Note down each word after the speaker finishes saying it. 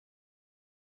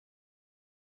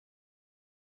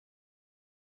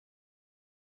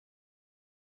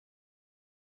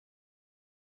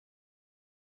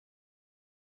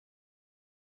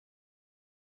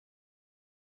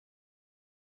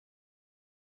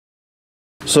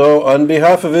So on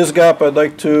behalf of ISGAP, I'd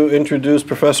like to introduce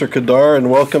Professor Kedar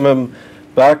and welcome him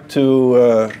back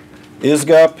to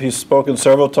ISGAP. He's spoken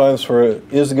several times for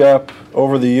ISGAP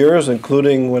over the years,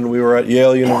 including when we were at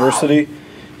Yale University.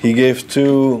 He gave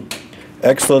two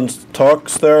excellent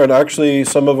talks there, and actually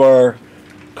some of our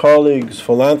colleagues,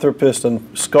 philanthropists and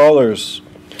scholars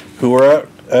who were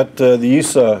at the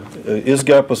ISA,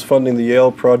 ISGAP was funding the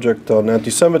Yale project on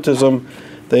antisemitism.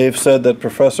 They've said that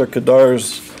Professor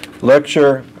Kedar's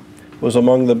lecture was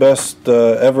among the best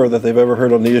ever that they've ever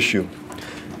heard on the issue.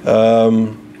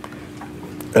 And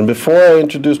before I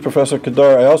introduce Professor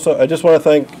Kedar, I just want to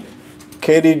thank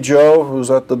Katie Joe,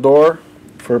 who's at the door,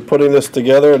 for putting this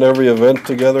together and every event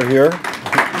together here.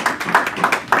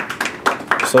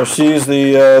 So she's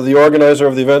the organizer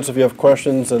of the events. If you have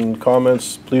questions and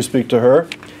comments, please speak to her.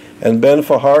 And Ben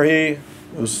Faharhi,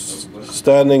 who's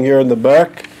standing here in the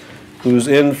back, who's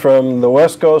in from the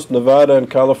West Coast, Nevada and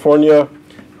California,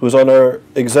 who's on our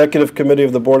executive committee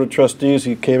of the Board of Trustees.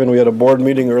 He came in, we had a board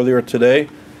meeting earlier today.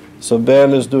 So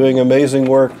Ben is doing amazing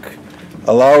work,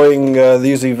 allowing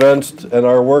these events and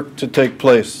our work to take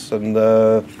place. And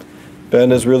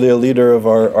Ben is really a leader of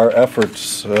our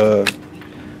efforts,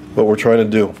 what we're trying to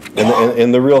do,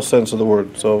 in the real sense of the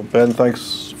word. So Ben,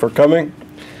 thanks for coming.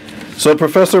 So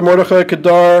Professor Mordechai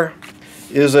Kedar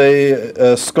is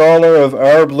a scholar of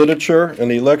Arab literature,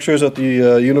 and he lectures at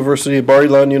the University,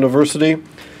 Bar-Ilan University.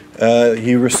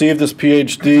 He received his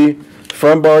PhD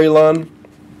from Bar-Ilan.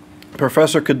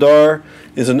 Professor Kedar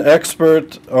is an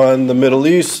expert on the Middle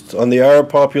East, on the Arab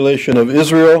population of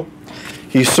Israel.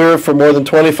 He served for more than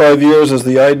 25 years as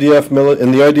in the IDF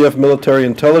military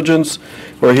intelligence,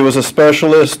 where he was a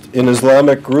specialist in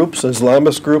Islamist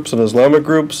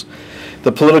groups,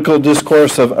 the political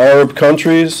discourse of Arab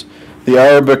countries, the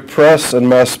Arabic press and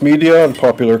mass media and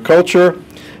popular culture,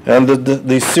 and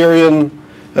the Syrian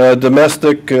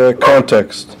domestic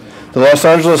context. The Los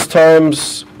Angeles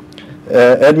Times,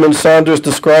 Edmund Saunders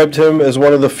described him as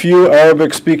one of the few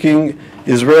Arabic-speaking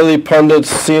Israeli pundits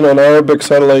seen on Arabic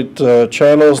satellite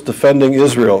channels defending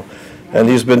Israel. And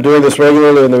he's been doing this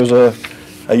regularly, and there was a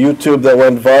YouTube that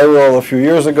went viral a few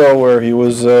years ago where he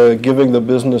was giving the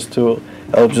business to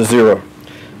Al Jazeera.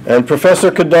 And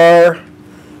Professor Kedar,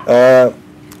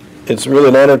 it's really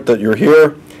an honor that you're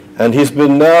here. And he's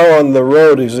been now on the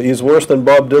road. He's worse than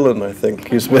Bob Dylan, I think.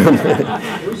 He's been on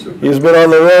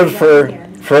the road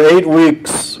for 8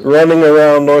 weeks, running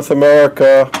around North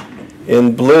America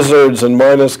in blizzards and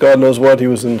minus God knows what. He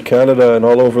was in Canada and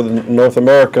all over North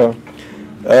America,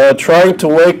 trying to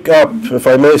wake up, if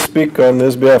I may speak on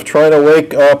his behalf, trying to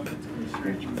wake up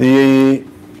the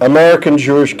American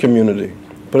Jewish community,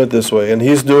 put it this way. And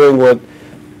he's doing what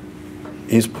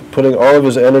he's putting all of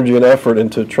his energy and effort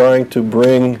into trying to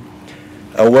bring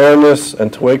awareness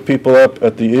and to wake people up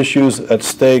at the issues at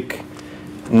stake,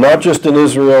 not just in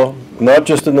Israel, not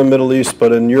just in the Middle East,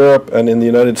 but in Europe and in the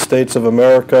United States of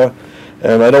America.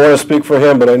 And I don't want to speak for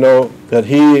him, but I know that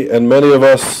he and many of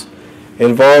us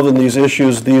involved in these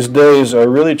issues these days are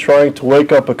really trying to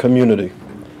wake up a community.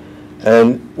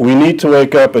 And we need to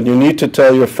wake up, and you need to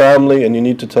tell your family, and you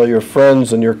need to tell your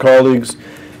friends and your colleagues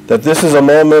that this is a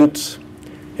moment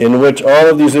in which all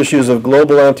of these issues of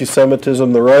global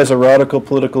anti-Semitism, the rise of radical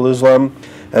political Islam,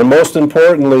 and most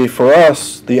importantly for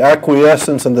us, the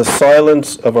acquiescence and the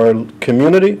silence of our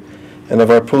community and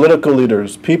of our political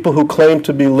leaders, people who claim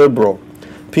to be liberal,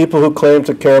 people who claim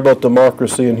to care about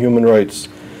democracy and human rights.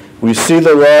 We see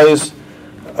the rise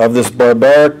of this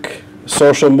barbaric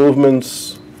social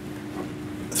movements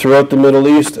throughout the Middle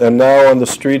East and now on the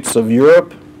streets of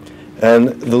Europe, and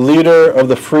the leader of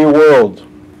the free world,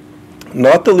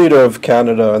 not the leader of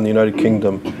Canada and the United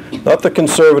Kingdom, not the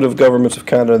conservative governments of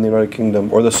Canada and the United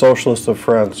Kingdom, or the socialists of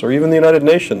France, or even the United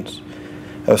Nations,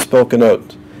 have spoken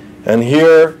out. And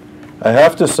here, I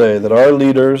have to say that our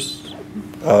leaders,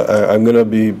 I'm going to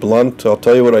be blunt, I'll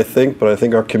tell you what I think, but I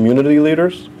think our community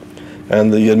leaders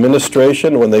and the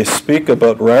administration, when they speak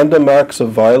about random acts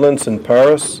of violence in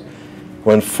Paris,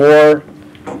 when 4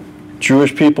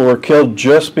 Jewish people were killed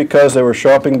just because they were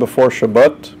shopping before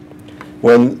Shabbat,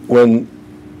 when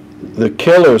the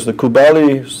killers, the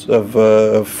Koubalis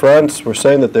of France, were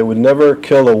saying that they would never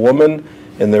kill a woman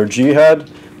in their jihad,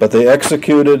 but they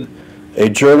executed a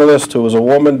journalist who was a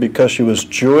woman because she was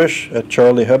Jewish at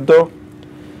Charlie Hebdo.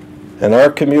 And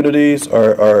our communities,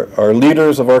 our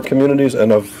leaders of our communities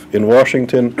and in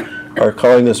Washington are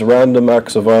calling this random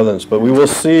acts of violence. But we will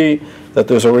see that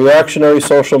there's a reactionary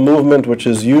social movement which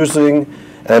is using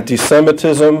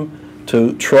anti-Semitism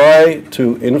to try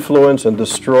to influence and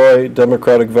destroy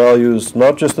democratic values,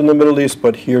 not just in the Middle East,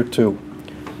 but here too.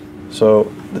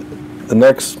 So the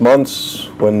next months,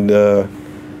 when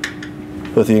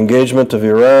with the engagement of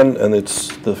Iran, and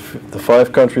it's the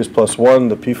 5 countries plus 1,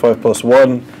 the P5 plus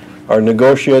 1, are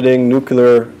negotiating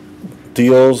nuclear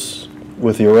deals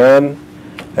with Iran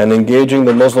and engaging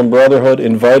the Muslim Brotherhood,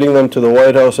 inviting them to the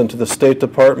White House and to the State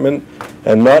Department,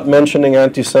 and not mentioning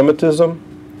anti-Semitism?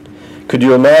 Could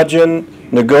you imagine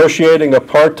negotiating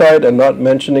apartheid and not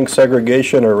mentioning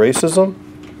segregation or racism?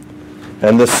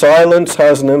 And the silence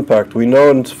has an impact. We know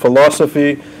in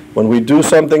philosophy, when we do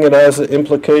something, it has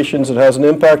implications, it has an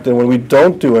impact, and when we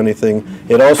don't do anything,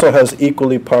 it also has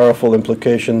equally powerful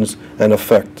implications and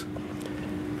effect.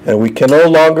 And we can no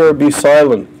longer be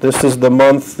silent. This is the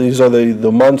month, these are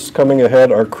the months coming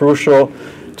ahead are crucial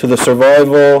to the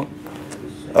survival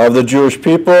of the Jewish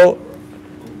people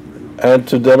and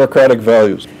to democratic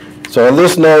values. So on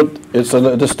this note, it's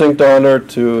a distinct honor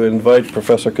to invite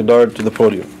Professor Kedar to the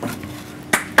podium.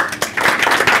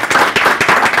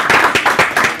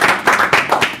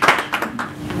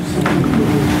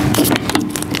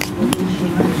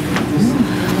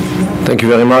 Thank you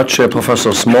very much,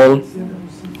 Professor Small,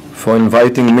 for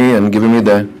inviting me and giving me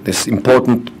this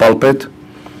important pulpit.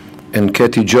 And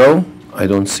Katie Jo, I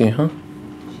don't see her.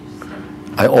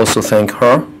 I also thank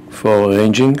her for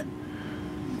arranging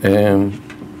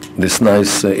this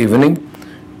nice evening.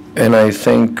 And I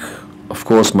thank, of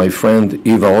course, my friend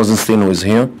Eva Rosenstein, who is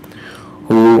here,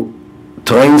 who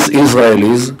trains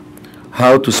Israelis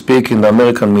how to speak in the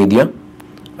American media.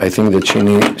 I think that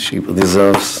she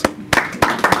deserves.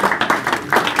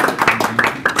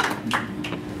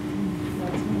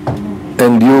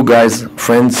 And you guys,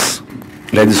 friends,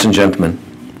 ladies and gentlemen,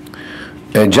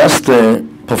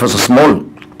 Professor Small,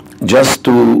 just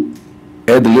to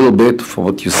add a little bit for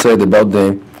what you said about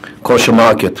the kosher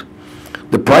market.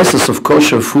 The prices of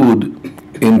kosher food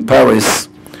in Paris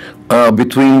are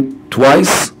between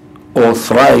twice or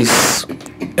thrice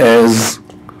as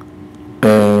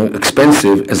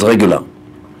expensive as regular.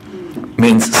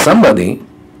 Means somebody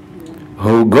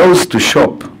who goes to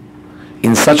shop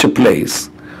in such a place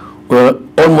where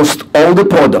almost all the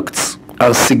products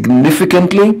are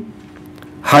significantly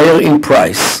higher in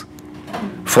price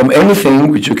from anything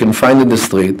which you can find in the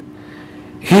street,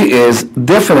 he is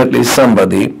definitely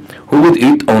somebody who would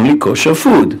eat only kosher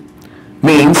food.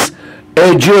 Means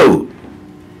a Jew.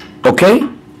 Okay?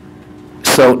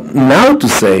 So now to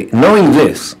say, knowing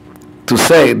this, to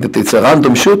say that it's a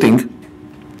random shooting,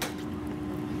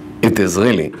 it is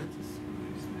really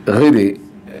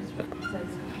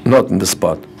not in the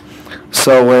spot.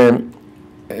 So,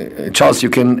 Charles, you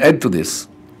can add to this.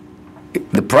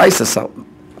 The prices are,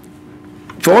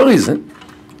 for a reason,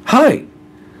 high.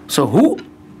 So who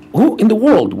in the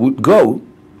world would go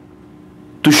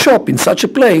to shop in such a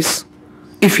place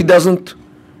if he doesn't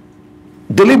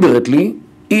deliberately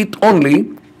eat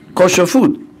only kosher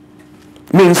food?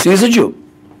 Means he's a Jew.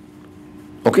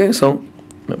 Okay, so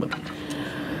remember.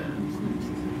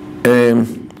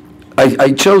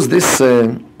 I chose this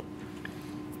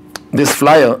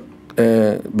flyer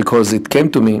because it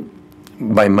came to me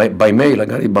by mail. I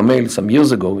got it by mail some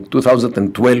years ago,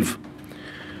 2012.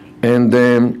 And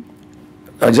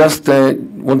I just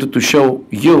wanted to show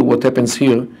you what happens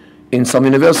here in some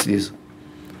universities.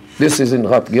 This is in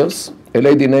Rutgers, a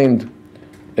lady named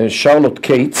Charlotte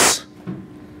Cates.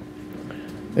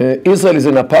 Israel is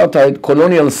an apartheid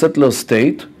colonial settler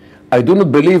state. I do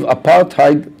not believe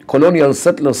apartheid colonial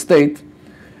settler state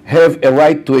have a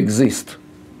right to exist.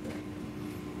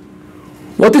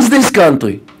 What is this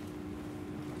country?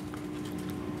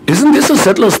 Isn't this a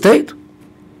settler state?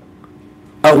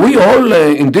 Are we all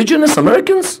indigenous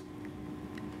Americans?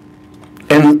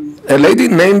 And a lady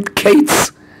named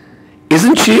Cates,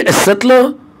 isn't she a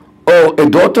settler or a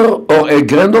daughter or a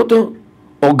granddaughter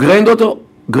or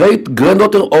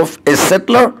great-granddaughter of a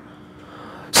settler?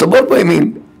 So what do I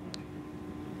mean?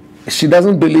 She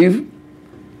doesn't believe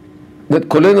that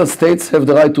colonial states have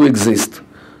the right to exist.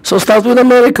 So start with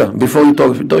America before you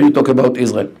talk about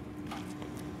Israel.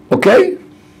 Okay?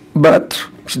 But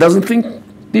she doesn't think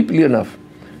deeply enough.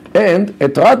 And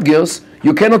at Rutgers,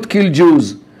 you cannot kill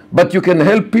Jews, but you can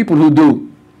help people who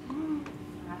do.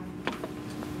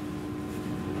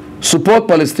 Support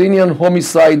Palestinian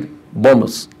homicide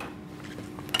bombers.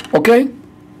 Okay?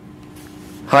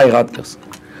 Hi, Rutgers.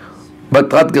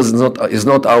 But Rutgers is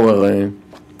not our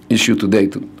issue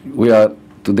today. We are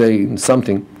today in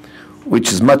something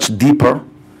which is much deeper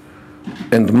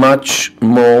and much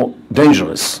more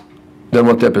dangerous than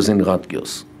what happens in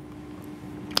Rutgers.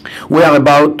 We are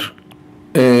about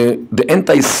the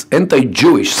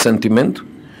anti-Jewish sentiment,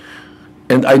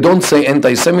 and I don't say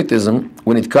anti-Semitism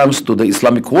when it comes to the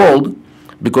Islamic world,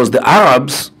 because the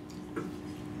Arabs,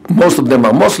 most of them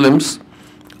are Muslims,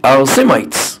 are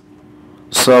Semites.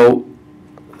 So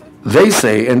they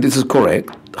say, and this is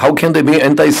correct, how can they be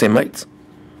anti-Semites?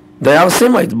 They are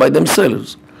Semites by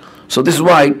themselves. So this is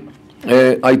why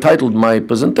I titled my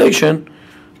presentation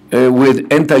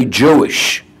with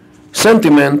anti-Jewish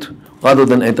sentiment rather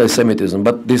than anti-Semitism.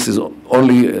 But this is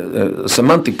only a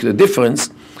semantic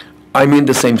difference. I mean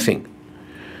the same thing.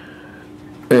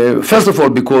 First of all,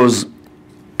 because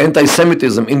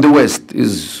anti-Semitism in the West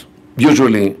is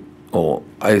usually, or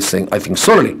I think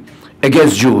solely,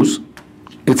 against Jews.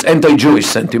 It's anti-Jewish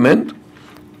sentiment.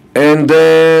 And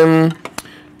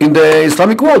in the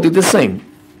Islamic world, it's the same.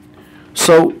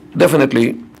 So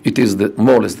definitely, it is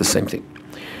more or less the same thing.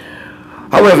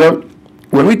 However,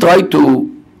 when we try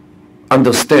to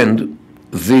understand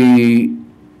the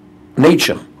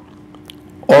nature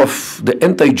of the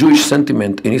anti-Jewish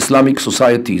sentiment in Islamic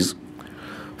societies,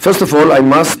 first of all, I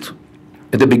must,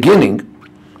 at the beginning,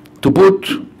 to put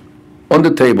on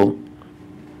the table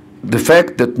the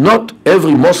fact that not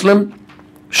every Muslim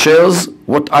shares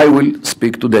what I will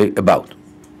speak today about.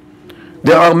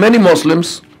 There are many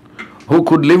Muslims who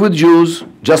could live with Jews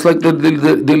just like they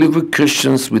live with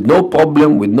Christians, with no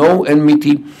problem, with no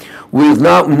enmity, with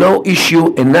no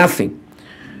issue and nothing.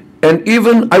 And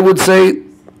even, I would say,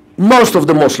 most of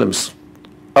the Muslims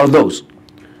are those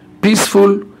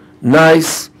peaceful,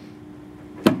 nice,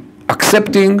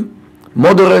 accepting,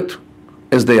 moderate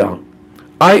as they are.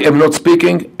 I am not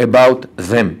speaking about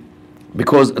them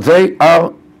because they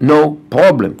are no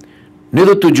problem,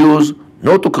 neither to Jews,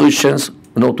 nor to Christians,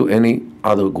 nor to any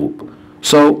other group.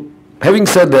 So, having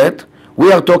said that,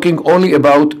 we are talking only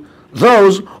about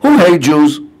those who hate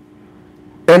Jews.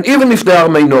 And even if they are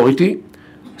minority,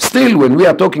 still when we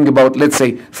are talking about, let's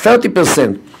say,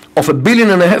 30% of 1.5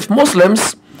 billion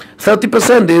Muslims,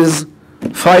 30% is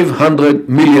 500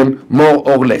 million more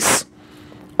or less.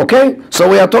 Okay? So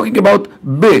we are talking about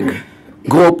big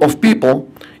group of people,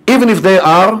 even if they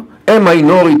are a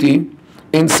minority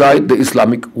inside the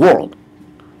Islamic world.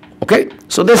 Okay?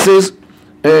 So this is,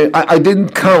 I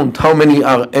didn't count how many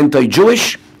are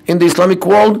anti-Jewish in the Islamic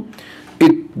world.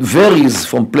 It varies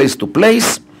from place to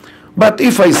place. But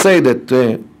if I say that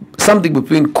something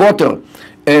between quarter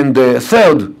and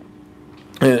third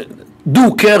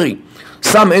do carry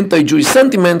some anti-Jewish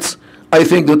sentiments, I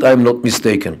think that I'm not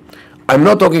mistaken. I'm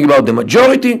not talking about the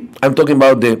majority, I'm talking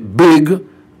about the big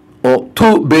or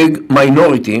too big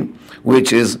minority,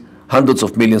 which is hundreds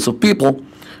of millions of people,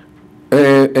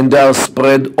 and they are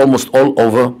spread almost all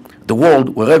over the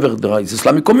world. Wherever there is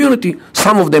Islamic community,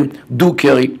 some of them do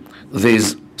carry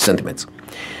these sentiments.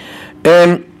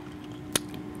 And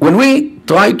when we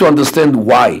try to understand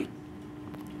why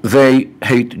they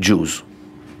hate Jews,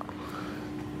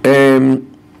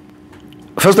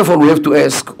 first of all, we have to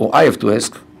ask, or I have to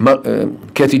ask,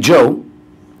 Kathy Joe,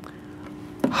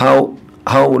 how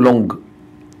long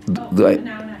do I...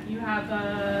 Now you have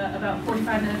about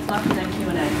 45 minutes left and then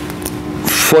Q&A.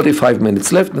 45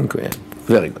 minutes left and Q&A.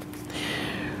 Very good.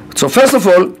 So first of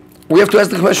all, we have to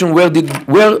ask the question, where did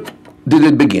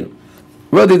it begin?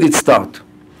 Where did it start?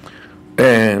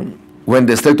 When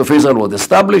the State of Israel was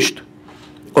established,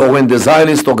 or when the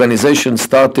Zionist organization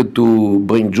started to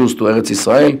bring Jews to Eretz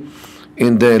Israel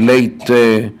in the late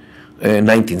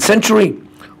 19th century?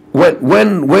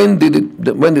 When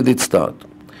did it start?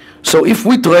 So if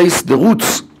we trace the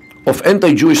roots of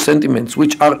anti-Jewish sentiments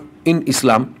which are in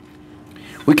Islam,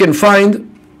 we can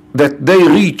find that they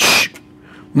reach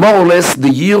more or less the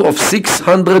year of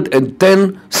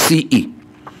 610 CE,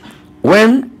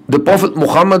 when the Prophet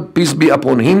Muhammad, peace be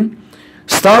upon him,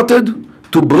 started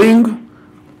to bring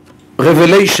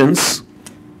revelations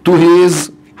to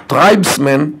his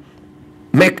tribesmen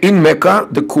in Mecca,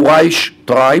 the Quraysh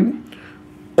tribe,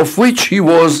 of which he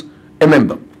was a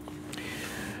member.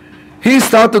 He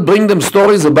started bringing them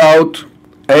stories about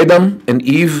Adam and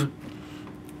Eve,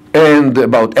 and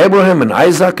about Abraham and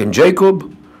Isaac and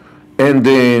Jacob, and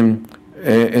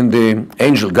the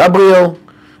angel Gabriel,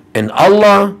 and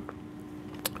Allah,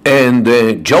 and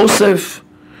Joseph,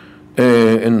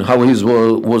 and how he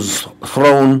was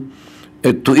thrown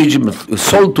to Egypt,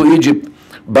 sold to Egypt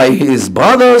by his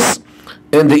brothers,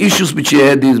 and the issues which he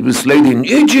had with lady in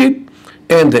Egypt,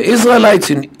 and the Israelites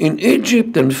in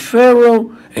Egypt, and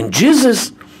Pharaoh, and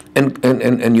Jesus,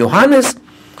 and Johannes.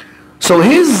 So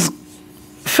his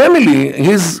family,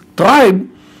 his tribe,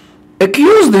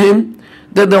 accused him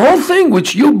that the whole thing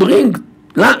which you bring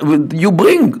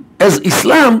as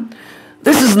Islam,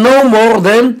 this is no more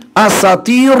than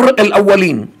asatir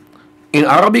al-awwalin. In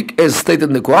Arabic, as stated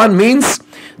in the Quran, means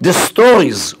the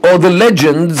stories or the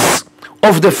legends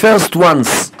of the first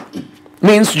ones,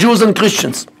 means Jews and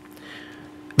Christians.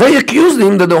 They accused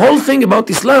him that the whole thing about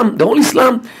Islam, the whole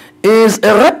Islam, is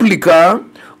a replica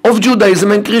of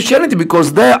Judaism and Christianity,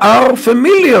 because they are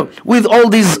familiar with all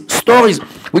these stories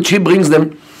which he brings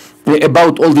them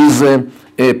about all these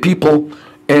people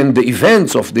and the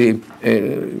events of the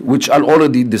which are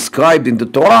already described in the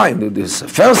Torah, in this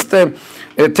first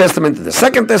Testament, the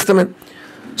Second Testament.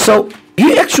 So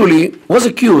he actually was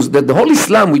accused that the whole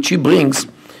Islam which he brings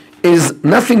is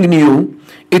nothing new.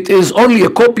 It is only a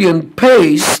copy and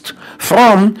paste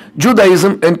from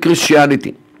Judaism and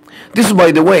Christianity. This is,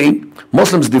 by the way,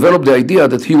 Muslims developed the idea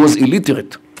that he was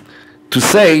illiterate. To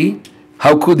say,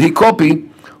 how could he copy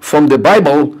from the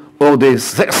Bible or the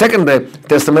Second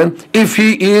Testament if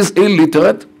he is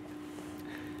illiterate?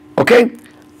 Okay?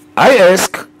 I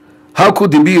ask, how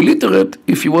could he be illiterate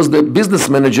if he was the business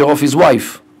manager of his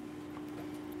wife?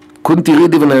 Couldn't he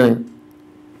read even a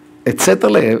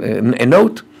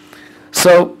note?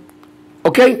 So,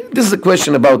 okay, this is a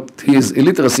question about his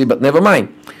illiteracy, but never mind.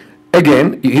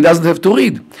 Again, he doesn't have to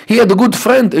read. He had a good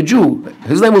friend, a Jew.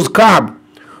 His name was Ka'b,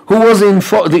 who was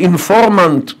the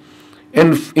informant.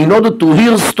 And in order to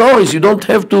hear stories, you don't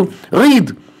have to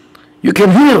read. You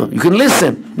can hear, you can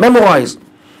listen, memorize.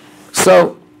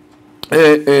 So,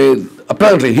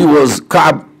 apparently he was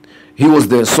Ka'b. He was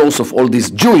the source of all these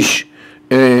Jewish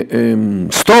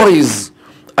stories,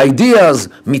 ideas,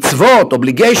 mitzvot,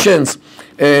 obligations,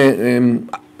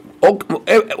 or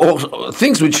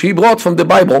things which he brought from the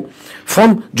Bible,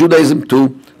 from Judaism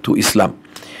to Islam.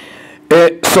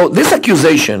 So this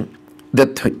accusation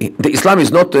that the Islam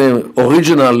is not the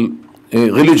original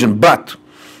religion, but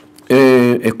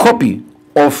a copy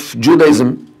of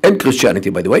Judaism and Christianity,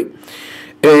 by the way,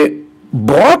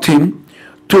 brought him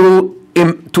to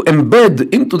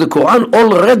embed into the Quran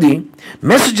already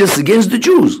messages against the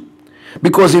Jews.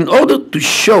 Because in order to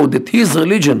show that his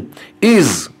religion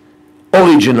is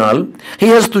original, he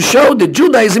has to show that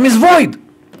Judaism is void.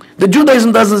 That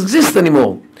Judaism doesn't exist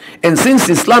anymore. And since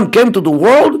Islam came to the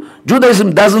world,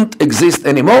 Judaism doesn't exist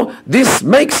anymore. This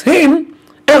makes him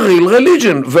a real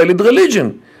religion, valid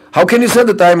religion. How can you say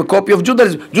that I am a copy of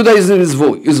Judaism? Judaism is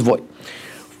void.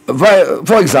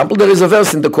 For example, there is a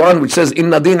verse in the Quran which says,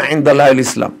 Inna din inda Allahi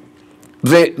al-Islam.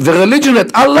 The religion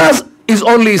at Allah's is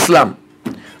only Islam.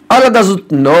 Allah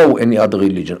doesn't know any other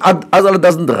religion. Allah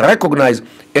doesn't recognize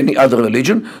any other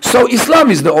religion. So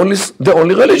Islam is the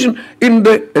only religion in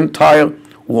the entire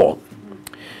world.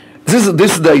 This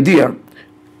is the idea.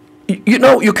 You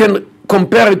know, you can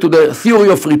compare it to the theory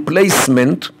of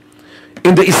replacement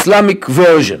in the Islamic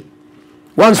version.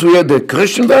 Once we had the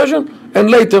Christian version, and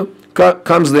later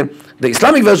comes the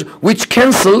Islamic version, which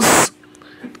cancels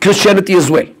Christianity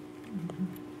as well.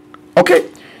 Okay?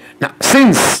 Now,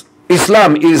 since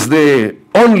Islam is the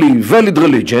only valid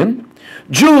religion,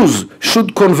 Jews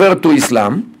should convert to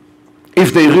Islam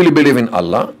if they really believe in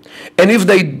Allah, and if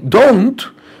they don't,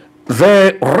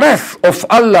 the wrath of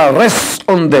Allah rests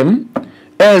on them,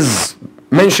 as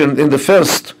mentioned in the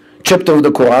first chapter of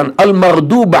the Quran,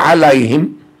 Al-Mardub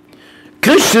alayhim.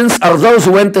 Christians are those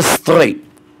who went astray,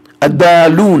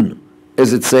 Ad-Dalun,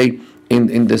 as it say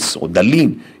in this, or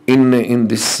Dalin, in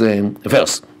this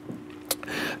verse.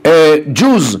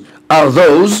 Jews are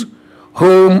those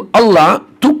whom Allah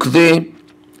took the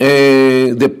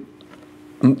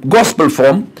gospel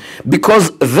from,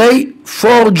 because they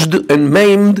forged and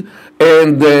maimed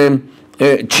and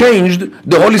changed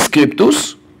the Holy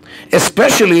Scriptures,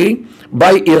 especially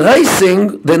by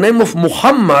erasing the name of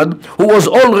Muhammad, who was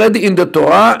already in the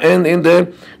Torah and in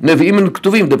the Nevi'im and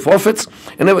Ketuvim, the prophets,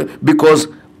 and because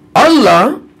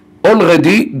Allah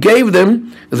already gave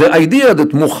them the idea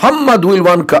that Muhammad will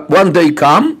one day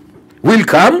come,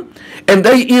 and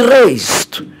they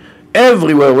erased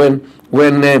everywhere when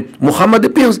Muhammad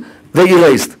appears, they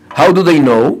erased. How do they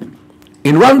know?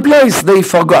 In one place they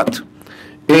forgot.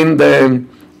 In the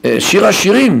Shir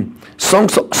HaShirim,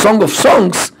 Song of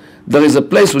Songs, there is a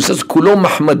place which says Kulo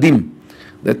Mahmadim,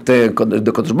 that the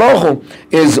Kodesh Baruch Hu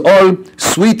is all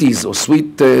sweeties or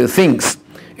sweet things.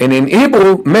 And in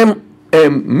Hebrew, Mem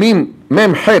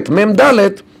Het, Mem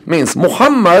Dalet means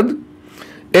Muhammad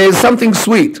is something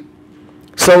sweet.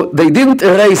 So they didn't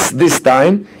erase this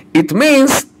time. It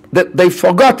means that they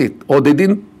forgot it, or they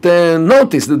didn't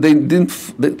notice that they didn't.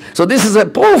 So this is a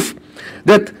proof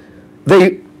that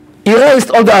they erased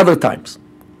all the other times.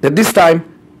 That this time,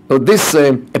 or this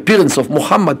appearance of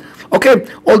Muhammad, okay,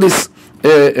 all these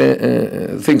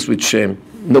things which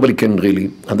nobody can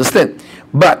really understand.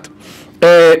 But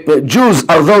Jews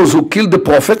are those who killed the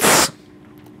prophets,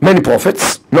 many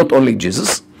prophets, not only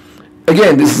Jesus.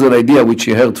 Again, this is an idea which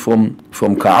he heard from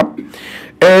Ka'b.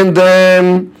 And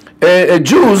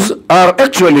Jews are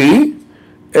actually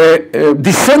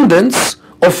descendants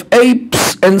of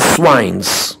apes and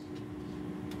swines.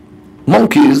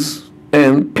 monkeys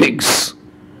and pigs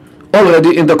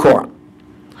already in the Quran.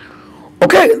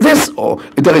 Okay,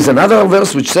 there is another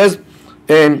verse which says,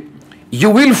 you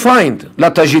will find, la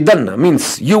tajidanna,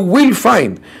 means you will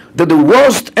find that the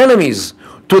worst enemies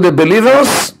to the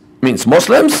believers, means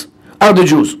Muslims, are the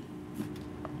Jews.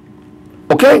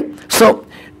 Okay, so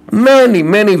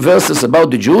many verses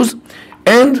about the Jews,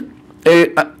 and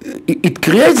it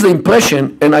creates the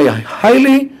impression, and I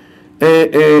highly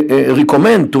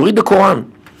recommend to read the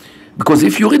Quran, because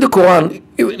if you read the Quran,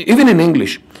 even in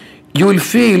English, you will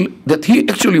feel that he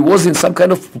actually was in some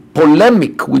kind of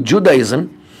polemic with Judaism,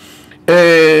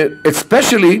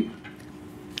 especially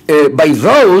by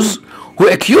those who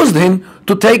accused him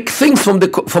to take things from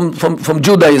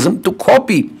Judaism, to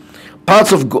copy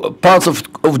parts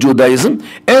of Judaism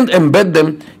and embed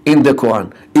them in the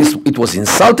Quran. It was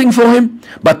insulting for him,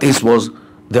 but this was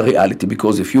the reality,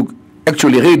 because if you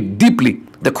actually read deeply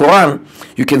the Quran,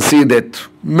 you can see that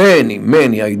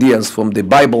many ideas from the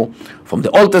Bible, from the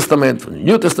Old Testament, from the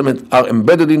New Testament, are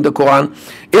embedded in the Quran.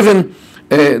 Even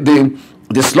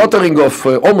the slaughtering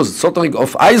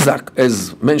of Isaac,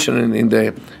 as mentioned in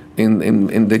the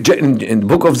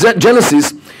book of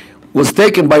Genesis, was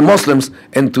taken by Muslims,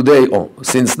 and today,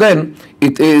 since then,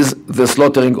 it is the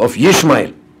slaughtering of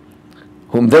Ishmael,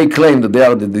 whom they claim that they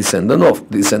are the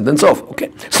descendants of. Okay,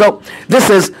 so this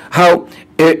is how.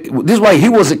 This is why he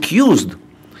was accused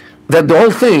that the whole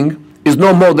thing is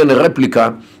no more than a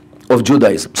replica of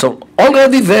Judaism. So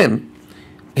already then,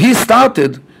 he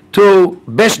started to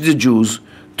bash the Jews,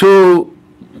 to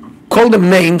call them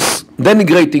names,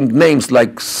 denigrating names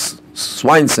like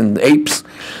swines and apes,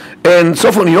 and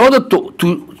so forth, in order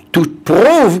to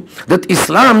prove that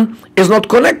Islam is not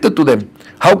connected to them.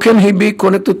 How can he be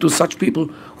connected to such people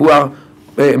who are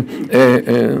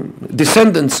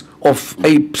descendants of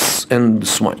apes and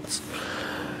swines?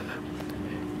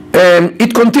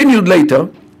 It continued later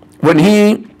when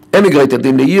he emigrated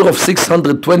in the year of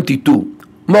 622,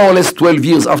 more or less 12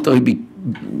 years after he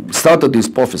started his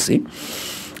prophecy,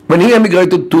 when he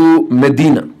emigrated to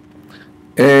Medina.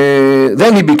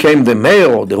 Then he became the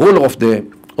mayor or the ruler of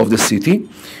the city,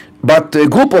 but a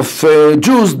group of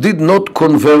Jews did not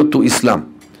convert to Islam.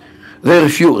 They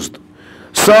refused.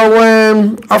 So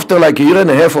after like a year and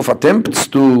a half of attempts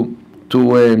to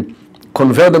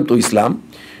convert them to Islam,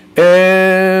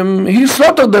 he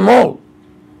slaughtered them all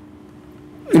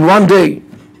in one day.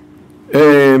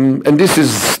 And this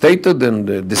is stated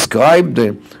and described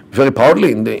very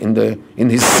proudly in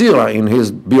his seerah, in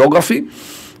his biography.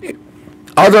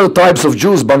 Other tribes of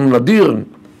Jews, Banu Nadir,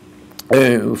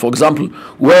 for example,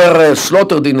 were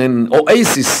slaughtered in an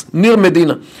oasis near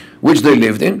Medina, which they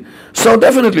lived in. So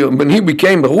definitely, when he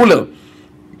became a ruler,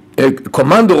 a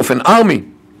commander of an army,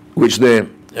 which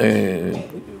in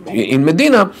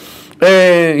Medina,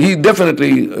 he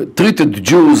definitely treated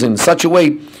Jews in such a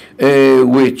way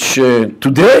which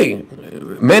today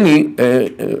many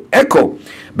echo,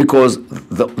 because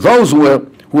those who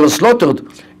were slaughtered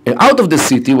out of the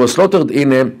city were slaughtered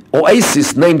in an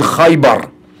oasis named Khaybar.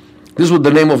 This was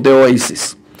the name of the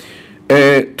oasis.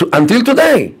 Until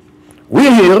today, we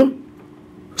hear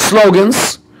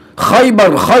slogans,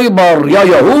 Khaybar, Khaybar, Ya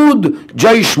Yahud,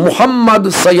 Jaish Muhammad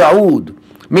Sayaud.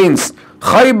 Means,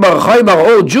 Khaybar, Khaybar,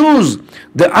 oh Jews,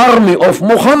 the army of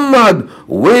Muhammad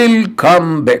will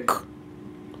come back.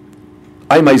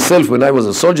 I myself, when I was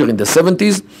a soldier in the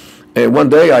 70s, one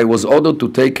day I was ordered to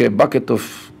take a bucket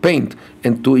of paint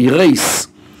and to erase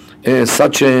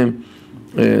such a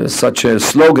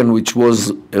slogan which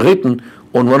was written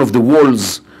on one of the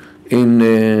walls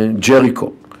in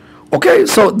Jericho. Okay,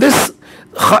 so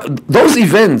those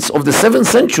events of the 7th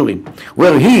century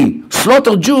where he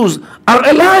slaughtered Jews are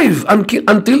alive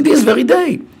until this very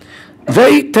day.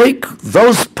 They take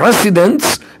those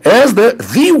precedents as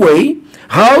the way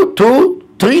how to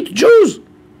treat Jews.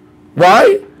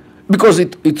 Why? Because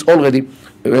it's already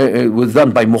was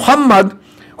done by Muhammad,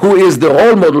 who is the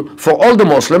role model for all the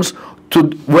Muslims, to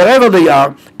wherever they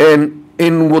are and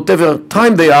in whatever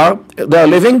time they are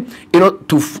living,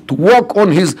 to walk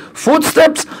on his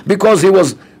footsteps, because he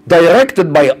was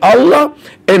directed by Allah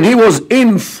and he was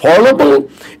infallible,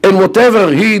 and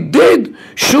whatever he did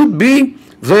should be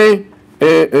the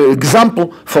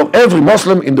example for every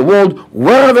Muslim in the world,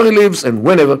 wherever he lives and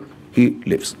whenever he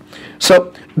lives.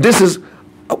 So this is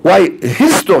why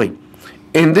history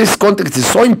in this context is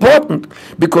so important,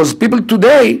 because people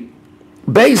today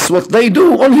base what they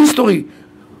do on history,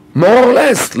 more or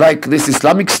less, like this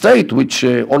Islamic State, which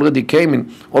already came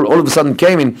in, all of a sudden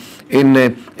came in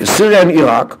Syria and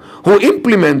Iraq, who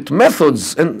implement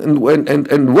methods and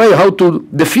way how to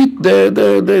defeat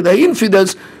the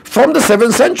infidels from the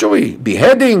 7th century.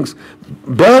 Beheadings,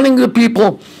 burning the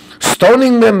people,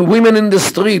 stoning them, women in the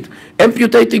street,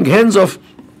 amputating hands of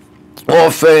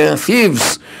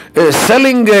thieves,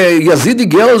 selling Yazidi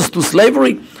girls to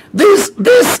slavery. This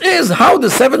is how the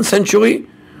 7th century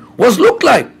was looked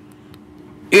like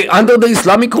under the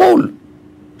Islamic rule.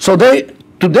 So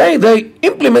today they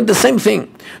implement the same thing.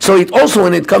 So it also,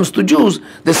 when it comes to Jews,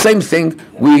 the same thing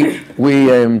we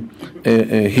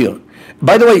hear.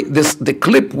 By the way, the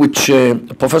clip which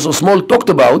Professor Small talked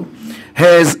about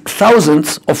has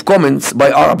thousands of comments by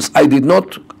Arabs. I did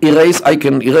not erase. I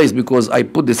can erase because I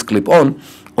put this clip on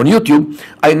YouTube.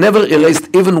 I never erased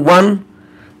even one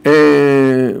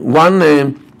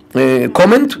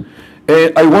comment.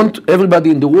 I want everybody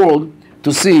in the world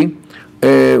to see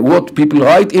what people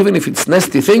write, even if it's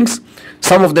nasty things.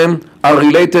 Some of them are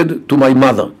related to my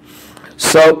mother.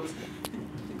 So,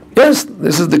 yes,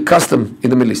 this is the custom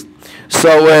in the Middle East. So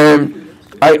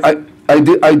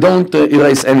I don't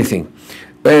erase anything.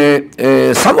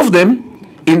 In some of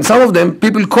them,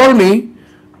 people call me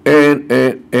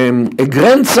a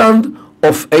grandson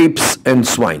of apes and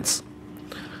swines.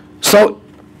 So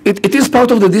it is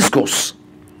part of the discourse.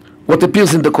 What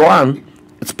appears in the Quran,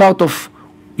 it's part of,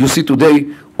 you see today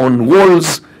on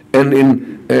walls and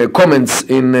in comments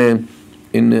in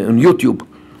YouTube.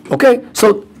 Okay,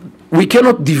 so we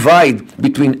cannot divide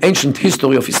between ancient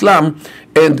history of Islam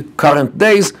and current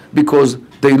days, because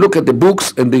they look at the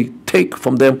books and they take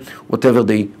from them whatever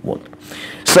they want.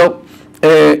 So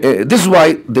this is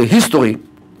why the history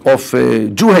of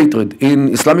Jew hatred in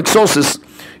Islamic sources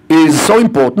is so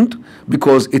important,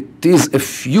 because it is a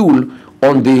fuel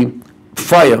on the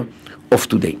fire of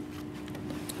today.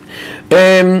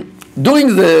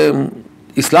 During the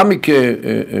Islamic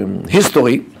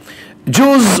history,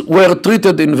 Jews were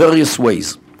treated in various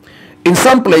ways. In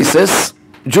some places,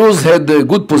 Jews had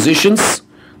good positions,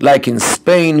 like in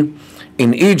Spain,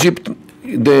 in Egypt.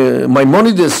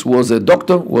 Maimonides was a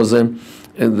doctor, was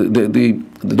the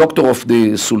doctor of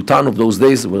the Sultan of those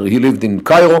days, where he lived in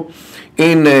Cairo.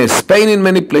 In Spain, in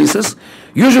many places,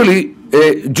 usually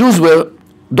Jews were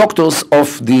doctors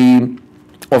of the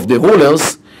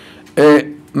rulers,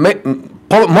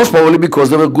 most probably because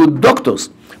they were good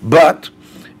doctors. But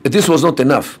this was not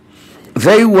enough.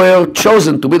 They were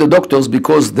chosen to be the doctors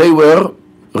because they were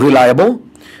reliable.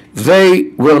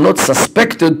 They were not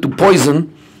suspected to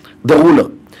poison the ruler.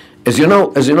 As you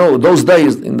know, those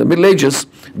days in the Middle Ages,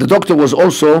 the doctor was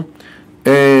also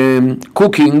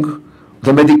cooking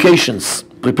the medications,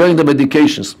 preparing the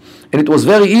medications, and it was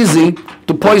very easy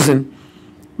to poison,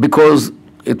 because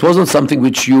it wasn't something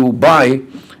which you buy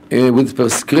with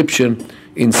prescription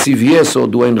in CVS or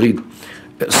Duane Reade.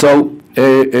 So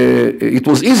it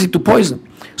was easy to poison.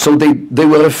 So they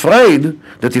were afraid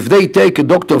that if they take a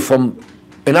doctor from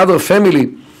another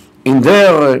family in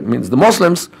their, means the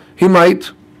Muslims, he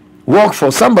might work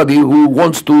for somebody who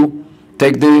wants to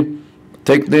take the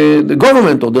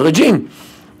government or the regime.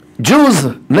 Jews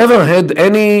never had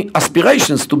any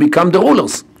aspirations to become the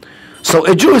rulers. So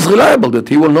a Jew is reliable, that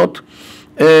he will not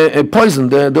poison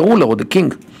the ruler or the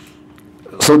king.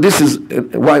 So this is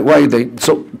why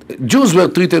so Jews were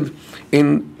treated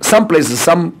in some places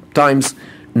sometimes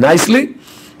nicely,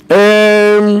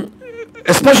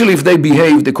 especially if they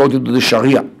behaved according to the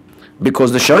Sharia,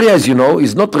 because the Sharia, as you know,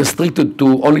 is not restricted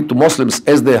only to Muslims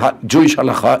as the Jewish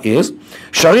halakha is.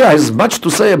 Sharia has much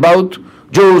to say about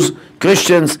Jews,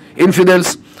 Christians,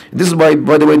 infidels. This is by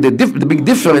the way the big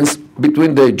difference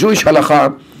between the Jewish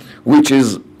halakha, which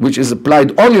is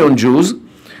applied only on Jews,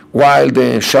 while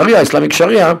the Sharia, Islamic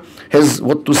Sharia, has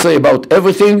what to say about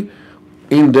everything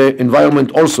in the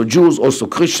environment, also Jews, also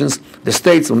Christians, the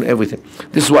states, and everything.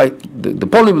 This is why the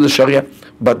problem with the Sharia,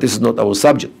 but this is not our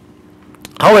subject.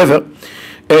 However,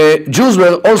 Jews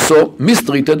were also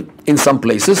mistreated in some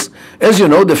places. As you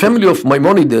know, the family of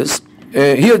Maimonides,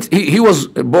 he was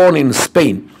born in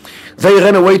Spain. They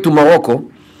ran away to Morocco,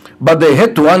 but they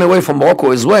had to run away from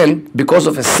Morocco as well because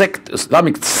of a sect,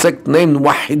 Islamic sect named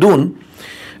Wahidun,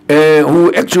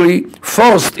 who actually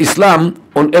forced Islam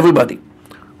on everybody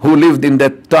who lived in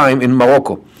that time in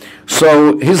Morocco.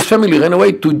 So his family ran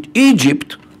away to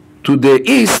Egypt, to the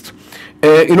east,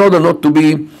 in order not to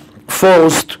be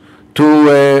forced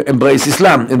to embrace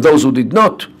Islam. And those who did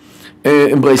not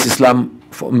embrace Islam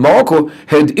from Morocco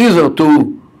had either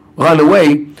to run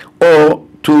away or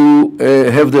to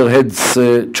have their heads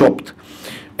chopped.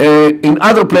 In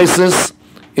other places,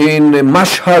 in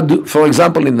Mashhad, for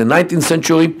example, in the 19th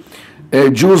century,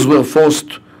 Jews were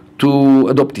forced to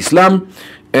adopt Islam.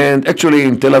 And actually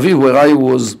in Tel Aviv, where I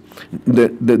was,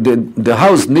 the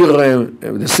house near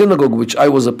the synagogue which I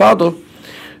was a part of,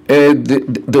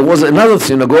 there was another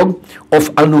synagogue of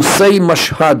Anusei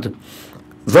Mashhad,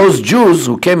 those Jews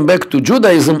who came back to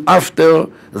Judaism after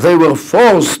they were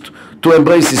forced to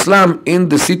embrace Islam in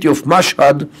the city of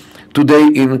Mashhad, today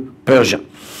in Persia.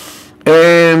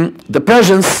 The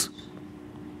Persians,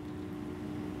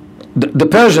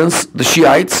 the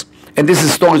Shiites, and this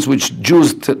is stories which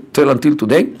Jews tell until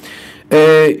today,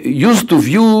 used to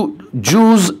view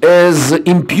Jews as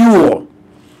impure,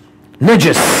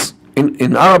 najas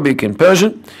in Arabic and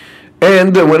Persian.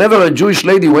 And whenever a Jewish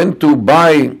lady went to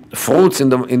buy fruits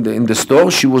in the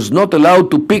store, she was not allowed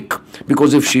to pick,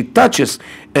 because if she touches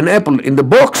an apple in the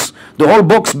box, the whole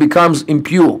box becomes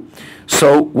impure.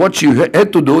 So what she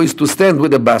had to do is to stand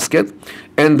with a basket,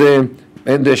 and the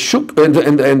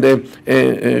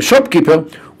shopkeeper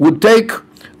would take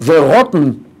the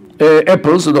rotten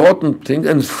apples, the rotten thing,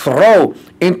 and throw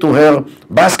into her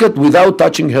basket without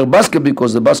touching her basket,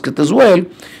 because the basket as well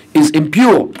is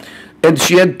impure. And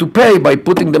she had to pay by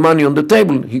putting the money on the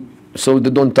table, so they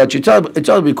don't touch each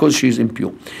other because she is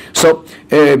impure. So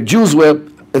Jews were,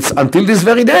 it's until this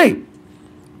very day.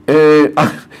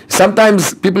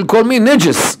 Sometimes people call me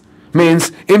najas,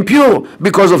 means impure,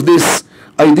 because of this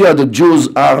idea that Jews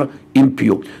are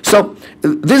impure. So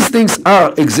these things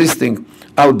are existing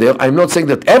out there. I'm not saying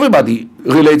that everybody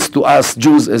relates to us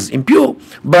Jews as impure,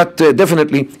 but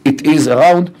definitely it is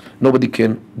around. Nobody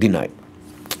can deny.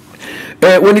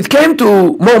 When it came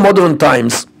to more modern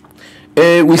times,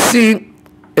 we see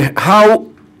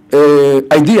how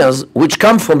ideas which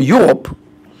come from Europe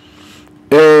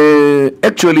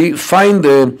actually find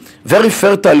a very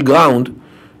fertile ground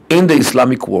in the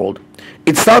Islamic world.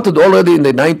 It started already in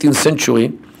the 19th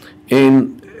century,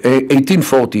 in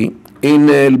 1840, in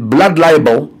a blood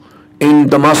libel in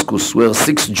Damascus, where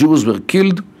 6 Jews were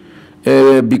killed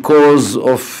because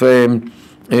of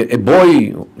a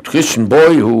boy, Christian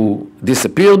boy, who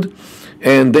disappeared,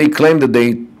 and they claimed that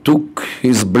they took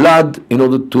his blood in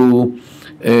order to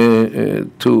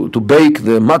bake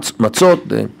the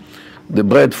matzot, the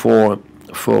bread for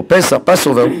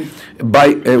Passover,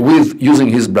 with using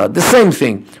his blood. The same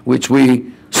thing which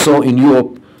we saw in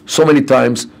Europe so many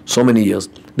times, so many years.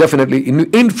 Definitely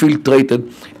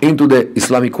infiltrated into the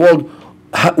Islamic world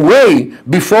way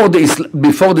before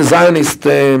the Zionist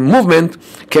movement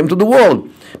came to the world.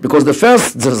 Because the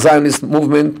first Zionist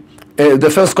movement, the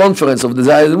first conference of the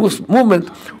Zionist movement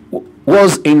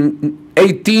was in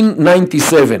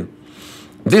 1897.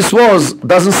 This was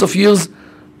dozens of years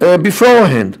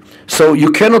beforehand. So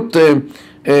you cannot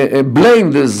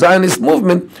blame the Zionist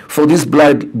movement for this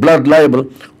blood libel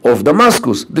of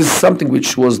Damascus. This is something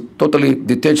which was totally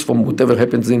detached from whatever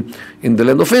happens in the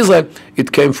land of Israel.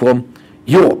 It came from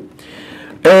Europe.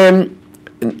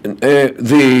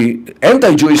 The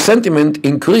anti-Jewish sentiment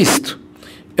increased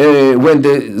when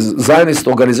the Zionist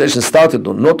organization started,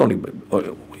 or not only,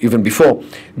 or even before.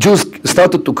 Jews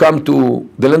started to come to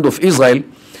the land of Israel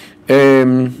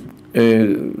in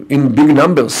big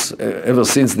numbers ever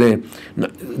since the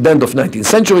end of 19th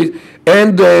century,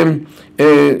 and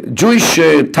Jewish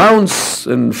towns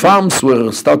and farms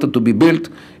were started to be built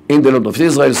in the land of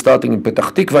Israel, starting in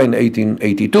Petach Tikva in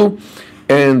 1882,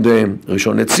 and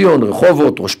Rishon LeZion,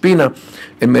 Rehovot, Rosh Pina,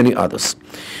 and many others.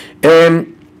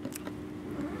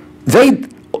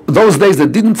 Those days they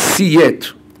didn't see yet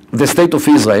the state of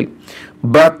Israel,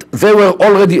 but they were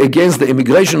already against the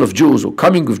immigration of Jews, or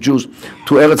coming of Jews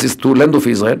to Eretz, to land of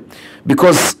Israel,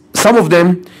 because some of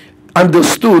them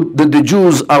understood that the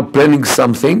Jews are planning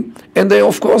something, and they,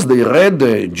 of course, they read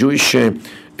the Jewish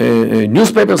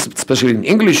newspapers, especially in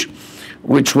English,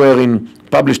 which were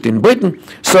published in Britain.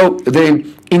 So the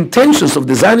intentions of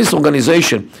the Zionist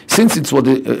organization, since it was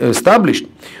established,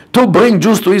 to bring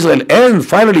Jews to Israel and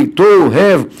finally to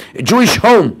have a Jewish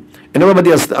home, and everybody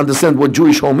has to understand what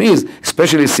Jewish home is,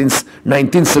 especially since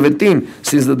 1917,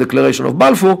 since the declaration of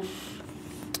Balfour.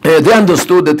 They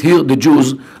understood that here the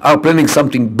Jews are planning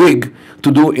something big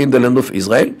to do in the land of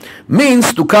Israel,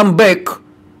 means to come back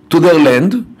to their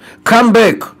land, come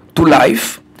back to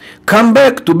life, come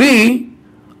back to be,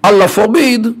 Allah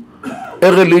forbid,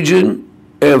 a religion,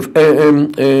 a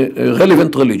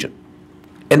relevant religion.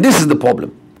 And this is the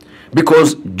problem,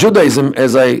 because Judaism,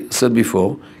 as I said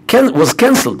before, was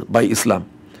cancelled by Islam.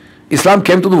 Islam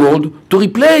came to the world to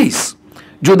replace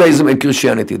Judaism and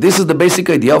Christianity. This is the basic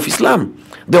idea of Islam,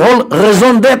 the whole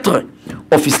raison d'etre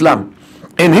of Islam.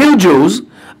 And here Jews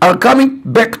are coming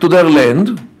back to their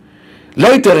land.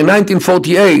 Later, in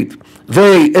 1948,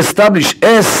 they established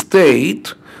a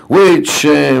state which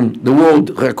the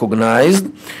world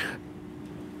recognized.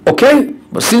 Okay,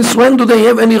 but since when do they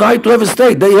have any right to have a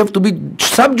state? They have to be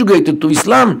subjugated to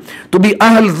Islam, to be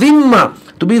Ahl Dhimma,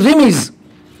 to be Dhimmis.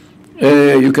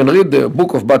 You can read the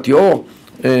book of Bat Yaor,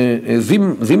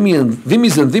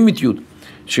 Dhimis and Dhimitude.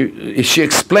 She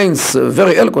explains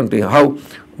very eloquently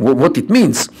what it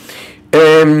means.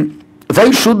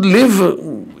 They should live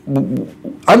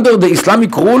under the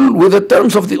Islamic rule with the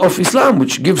terms of Islam,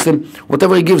 which gives them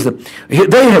whatever it gives them.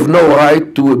 They have no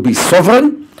right to be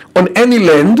sovereign on any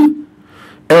land.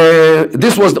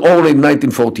 This was already in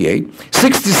 1948.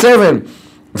 1967,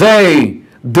 they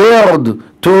dared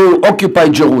to occupy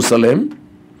Jerusalem,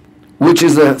 which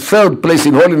is the third place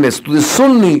in holiness to the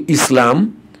Sunni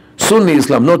Islam,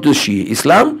 not the Shia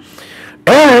Islam.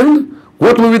 And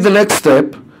what will be the next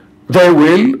step? They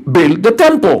will build the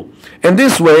temple. And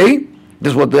this way,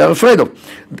 this is what they are afraid of.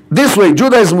 This way,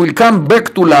 Judaism will come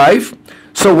back to life.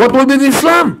 So what will be the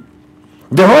Islam?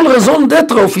 The whole raison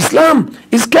d'etre of Islam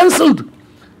is cancelled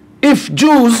if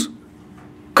Jews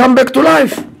come back to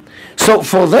life. So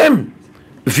for them,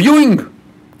 viewing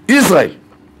Israel,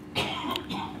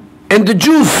 and the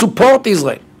Jews support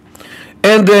Israel,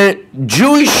 and the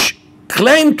Jewish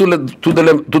claim to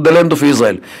the land of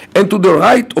Israel, and to the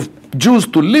right of Jews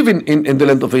to live in the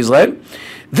land of Israel,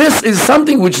 this is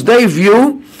something which they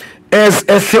view as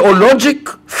a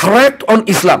theological threat on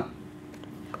Islam.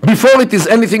 Before it is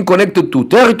anything connected to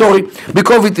territory,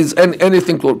 because it is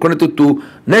anything connected to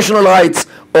national rights,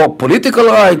 or political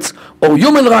rights, or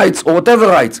human rights, or whatever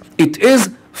rights. It is,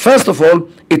 first of all,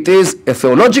 it is a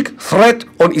theological threat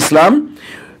on Islam,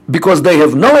 because they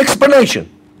have no explanation.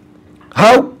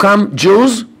 How come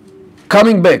Jews are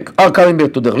coming back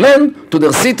to their land, to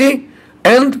their city,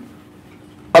 and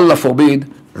Allah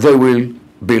forbid they will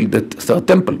build the third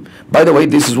temple. By the way,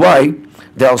 this is why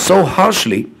they are so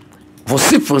harshly,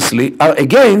 vociferously are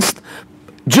against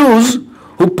Jews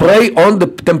who pray on the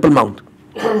Temple Mount.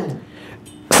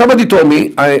 Somebody told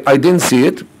me, I didn't see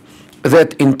it,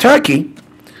 that in Turkey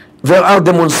there are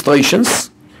demonstrations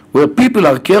where people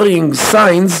are carrying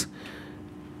signs,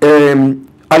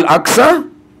 Al-Aqsa, ...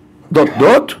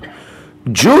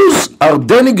 Jews are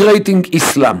denigrating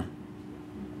Islam.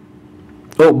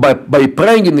 So by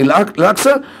praying in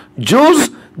Al-Aqsa,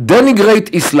 Jews denigrate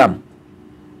Islam.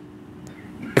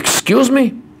 Excuse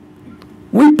me?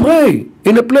 We pray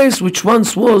in a place which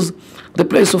once was the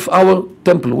place of our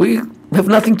temple. We have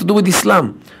nothing to do with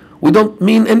Islam. We don't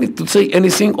mean to say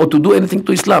anything or to do anything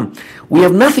to Islam. We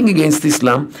have nothing against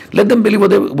Islam. Let them believe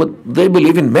what they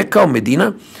believe in Mecca or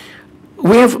Medina.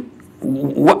 We have...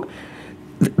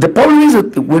 The problem is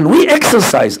that when we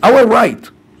exercise our right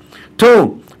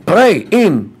to pray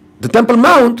in the Temple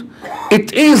Mount,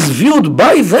 it is viewed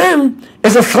by them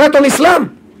as a threat on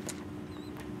Islam.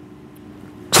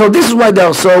 So this is why they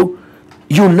are so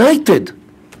united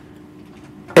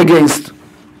against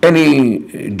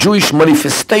any Jewish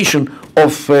manifestation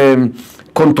of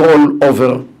control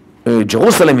over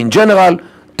Jerusalem in general,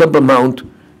 Temple Mount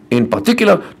in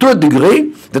particular, to a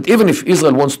degree that even if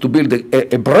Israel wants to build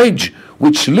a bridge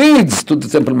which leads to the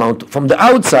Temple Mount from the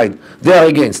outside, they are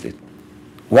against it.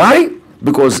 Why?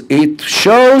 Because it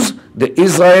shows the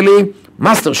Israeli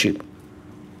mastership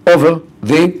over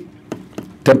the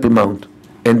Temple Mount.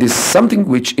 And this is something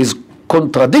which is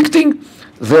contradicting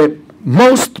the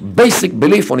most basic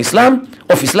belief of Islam,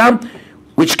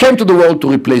 which came to the world to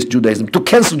replace Judaism, to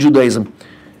cancel Judaism.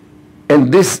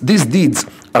 And these deeds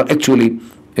are actually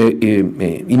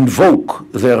invoke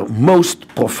their most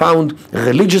profound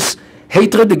religious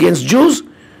hatred against Jews,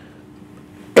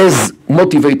 as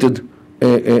motivated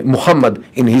Muhammad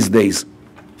in his days.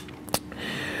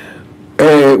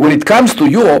 When it comes to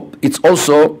Europe, it's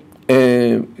also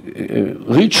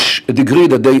reach a degree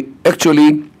that they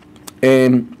actually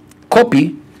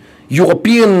copy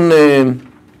European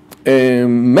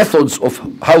methods of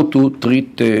how to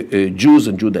treat Jews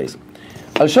and Judaism.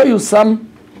 I'll show you some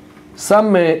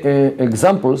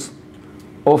examples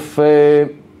of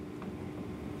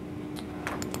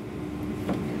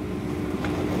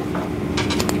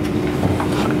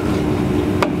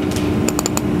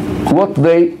what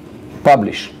they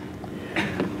publish.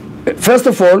 First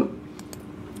of all,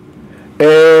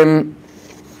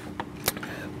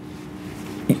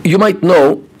 you might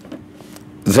know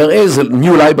there is a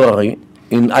new library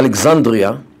in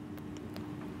Alexandria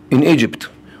in Egypt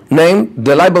named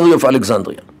the Library of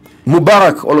Alexandria.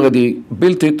 Mubarak already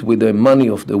built it with the money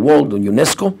of the world and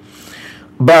UNESCO,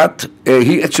 but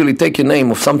he actually took a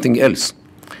name of something else.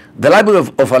 The Library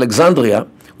of Alexandria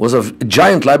was a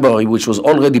giant library which was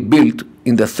already built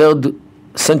in the 3rd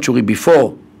century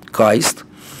before Christ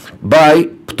by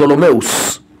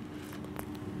Ptolemaeus,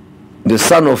 the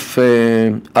son of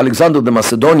Alexander the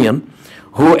Macedonian,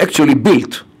 who actually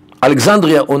built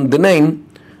Alexandria on the name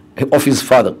of his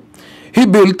father. he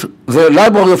built the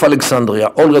Library of Alexandria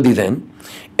already then,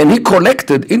 and he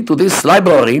collected into this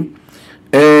library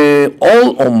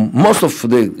all or most of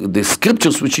the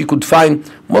scriptures which he could find,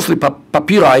 mostly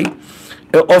papyri,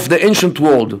 of the ancient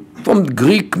world, from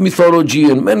Greek mythology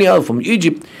and many other, from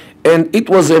Egypt, and it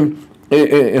was a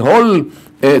whole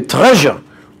treasure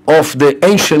of the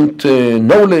ancient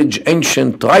knowledge,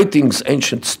 ancient writings,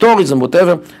 ancient stories, and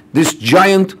whatever. This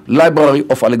giant library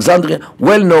of Alexandria,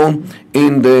 well known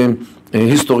in the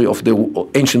history of the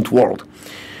ancient world.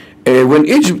 When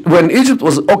Egypt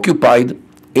was occupied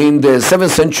in the 7th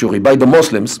century by the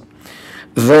Muslims,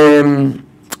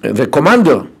 the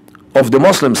commander of the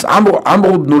Muslims, Amr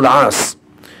ibn al-As,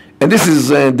 and this is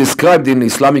described in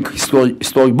Islamic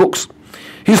history books,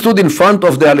 he stood in front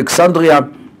of the Alexandria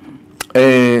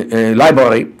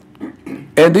library,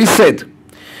 and he said,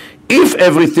 if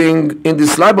everything in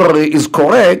this library is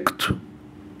correct,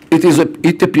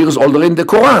 it appears already in the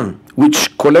Quran,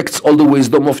 which collects all the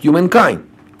wisdom of humankind.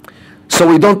 So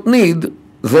we don't need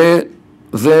the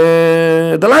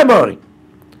library.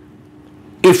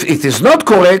 If it is not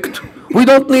correct, we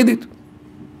don't need it.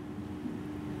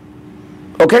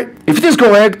 Okay? If it is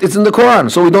correct, it's in the Quran,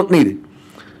 so we don't need it.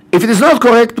 If it is not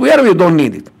correct, we don't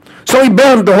need it. So he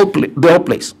burned the whole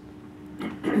place.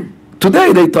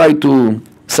 Today they try to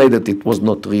say that it was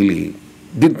not really,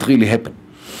 didn't really happen.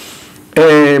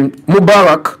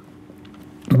 Mubarak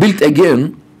built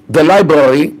again the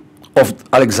library of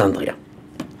Alexandria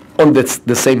on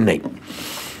the same name.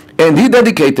 And he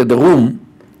dedicated the room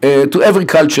to every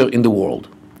culture in the world.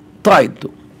 Tried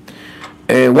to.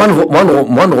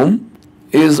 One room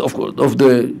is, of course,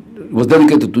 was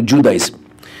dedicated to Judaism.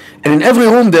 And in every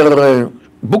room there are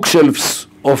bookshelves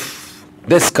of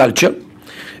this culture,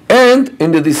 and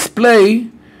in the display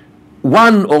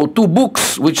 1 or 2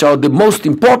 books which are the most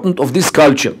important of this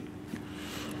culture.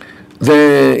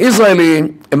 The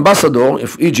Israeli ambassador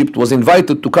of Egypt was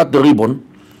invited to cut the ribbon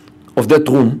of that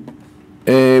room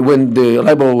when the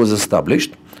library was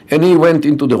established, and he went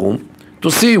into the room to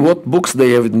see what books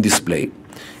they have in display.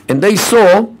 And they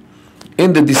saw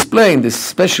in the display, in this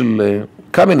special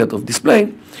cabinet of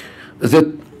display,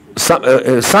 that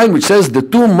a sign which says the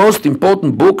 2 most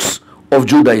important books of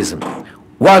Judaism.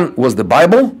 One was the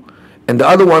Bible, and the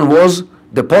other one was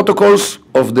the Protocols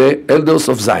of the Elders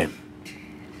of Zion.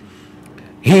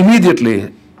 He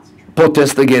immediately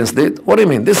protested against it. What do you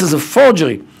mean? This is a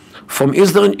forgery from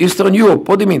Eastern Europe.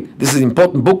 What do you mean? This is an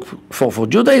important book for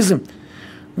Judaism?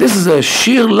 This is a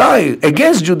sheer lie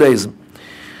against Judaism.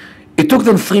 It took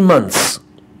them 3 months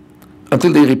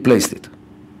until they replaced it,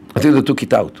 until they took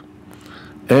it out.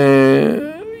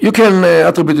 You can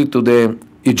attribute it to the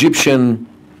Egyptian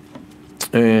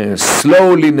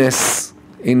slowliness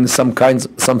in some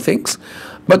things,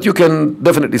 but you can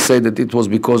definitely say that it was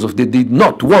because of they did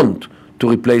not want to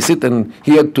replace it, and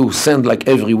he had to send like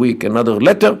every week another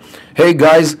letter. Hey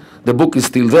guys, the book is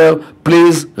still there.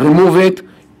 Please remove it.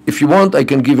 If you want, I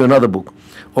can give you another book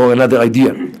or another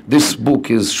idea. This book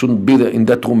shouldn't be there in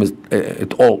that room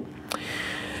at all.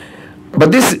 But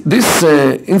this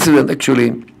incident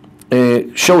actually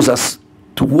shows us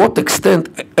to what extent,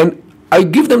 and I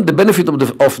give them the benefit of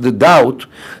the doubt,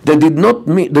 they did not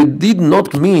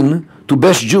mean to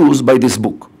bash Jews by this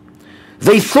book.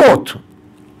 They thought,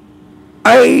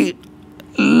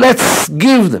 let's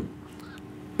give them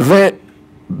the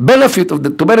benefit of the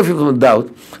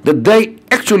doubt that they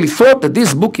actually thought that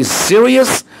this book is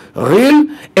serious, real,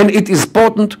 and it is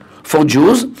important for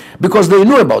Jews because they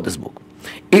knew about this book.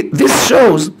 This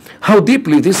shows how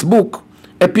deeply this book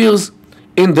appears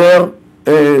in their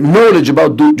knowledge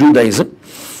about Judaism,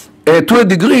 to a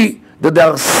degree that there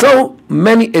are so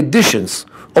many editions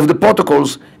of the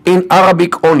protocols in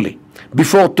Arabic only,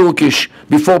 before Turkish,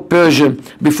 before Persian,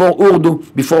 before Urdu,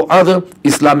 before other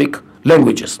Islamic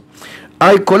languages.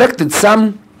 I collected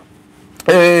some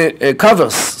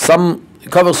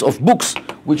covers of books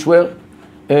which were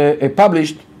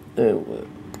published,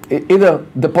 either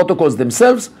the protocols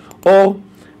themselves or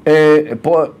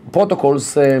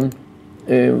protocols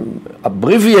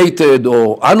abbreviated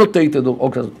or annotated.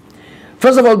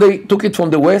 First of all, they took it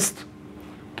from the West,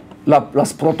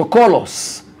 los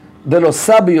protocolos de los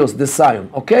sabios de Zion,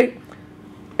 okay?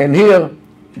 And here,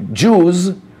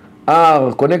 Jews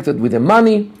are connected with the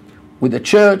money, with the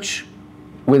church,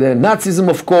 with the Nazism,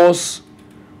 of course,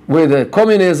 with the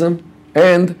communism,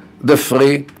 and the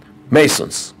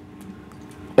Freemasons.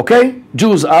 Okay?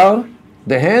 Jews are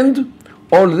the hand.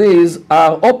 All these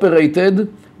are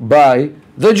operated by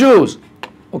the Jews.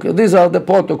 Okay, these are the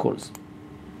protocols.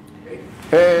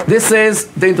 This is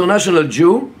the International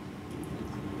Jew.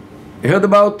 You heard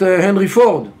about Henry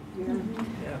Ford?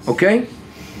 Okay?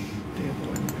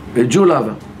 a Jew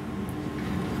lover.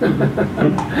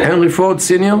 Henry Ford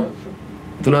Sr.,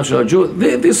 international Jew.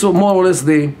 This is more or less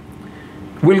the.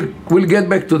 We'll get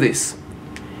back to this.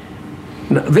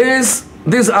 Now,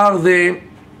 these are the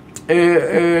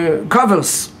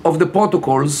covers of the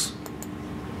protocols.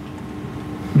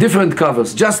 Different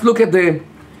covers. Just look at the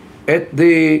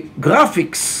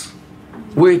graphics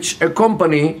which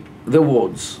accompany the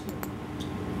words.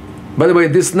 By the way,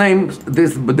 the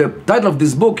title of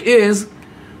this book is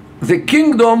 "The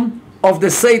Kingdom of the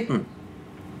Satan: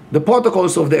 The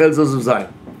Protocols of the Elders of Zion."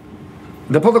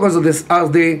 The protocols of this are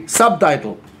the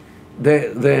subtitle.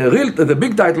 The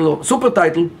big title, super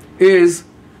title, is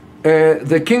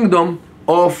 "The Kingdom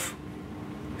of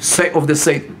the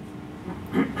Satan."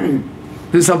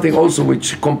 This is something also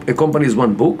which accompanies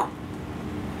one book.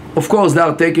 Of course, they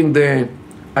are taking the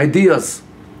ideas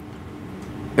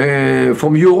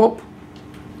from Europe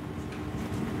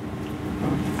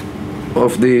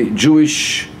of the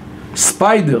Jewish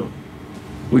spider,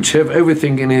 which have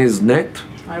everything in his net.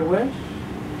 I wish.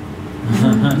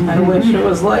 I wish it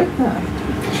was like that.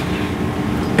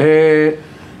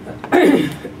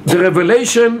 The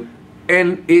revelation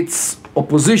and its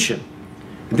opposition.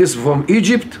 This is from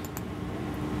Egypt.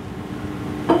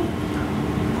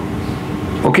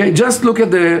 Okay, just look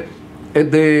at the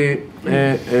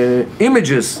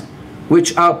images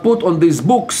which are put on these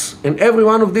books, and every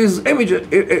one of these images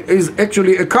is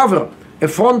actually a cover, a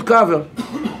front cover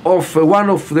of one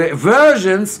of the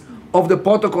versions of the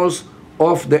protocols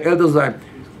of the Elders.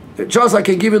 Charles, I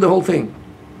can give you the whole thing.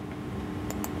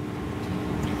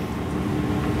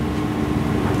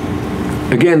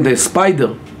 Again, the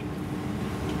spider,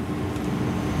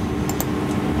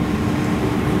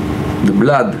 the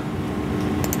blood,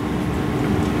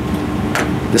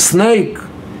 the snake.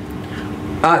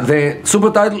 The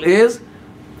subtitle is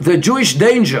 "The Jewish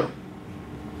Danger,"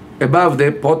 above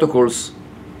the protocols.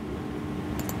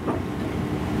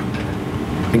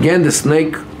 Again, the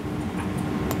snake,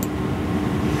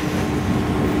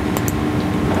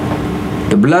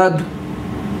 the blood.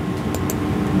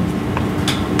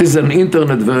 This is an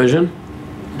internet version.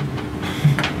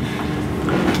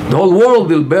 The whole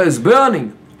world is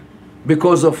burning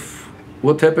because of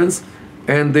what happens,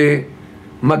 and the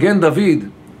Magen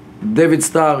David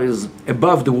Star is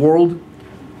above the world.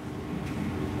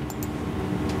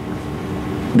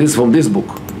 This is from this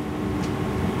book.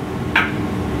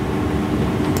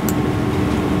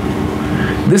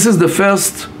 This is the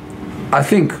first, I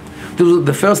think, this was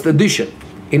the first edition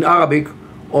in Arabic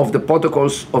of the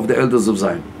Protocols of the Elders of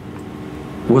Zion.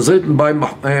 It was written by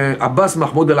Abbas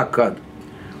Mahmoud al-Akkad,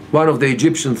 one of the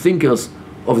Egyptian thinkers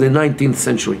of the 19th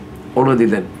century, already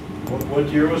then. What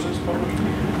year was this published?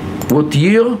 What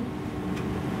year?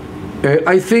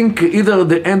 I think either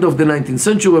the end of the 19th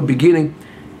century or beginning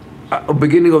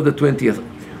of the 20th.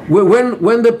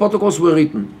 When the protocols were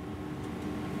written?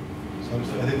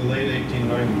 I think the late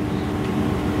 1890s.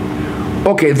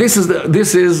 Okay,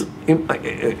 this is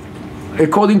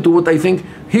according to what I think.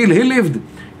 He lived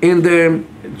in the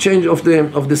change of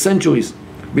the centuries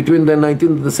between the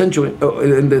 19th century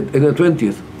and the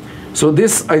 20th. So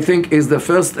this, I think, is the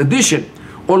first edition.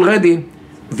 Already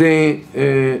the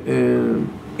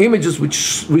images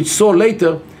which saw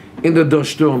later in the Der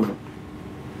Stürmer.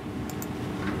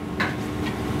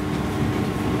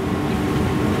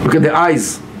 Look at the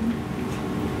eyes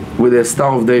with the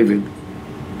Star of David.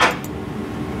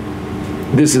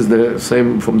 This is the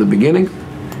same from the beginning.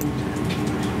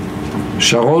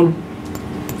 Sharon.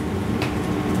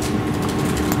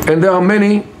 And there are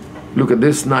many. Look at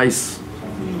this nice.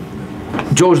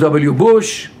 George W.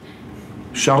 Bush,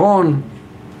 Sharon,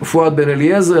 Fuad Ben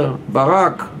Eliezer,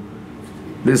 Barack.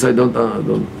 This I don't,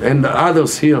 and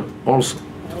others here also.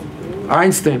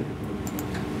 Einstein.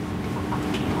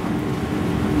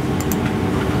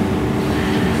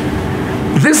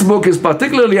 This book is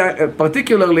particularly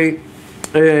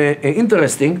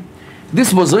interesting.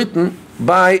 This was written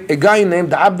by a guy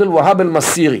named Abdul Wahab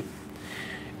al-Masiri.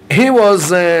 He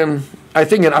was, I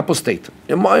think, an apostate,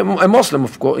 a Muslim,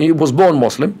 of course. He was born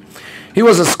Muslim. He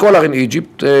was a scholar in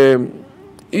Egypt.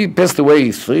 He passed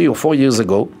away 3 or 4 years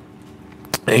ago.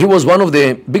 He was one of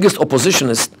the biggest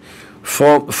oppositionists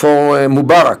for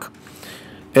Mubarak.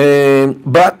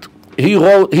 But he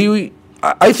wrote,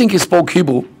 I think he spoke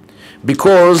Hebrew,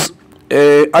 because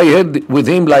I had with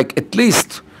him like at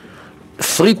least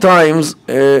 3 times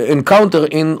encounter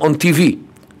on TV.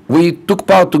 We took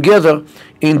part together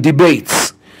in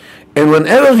debates. And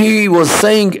whenever he was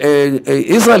saying an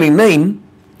Israeli name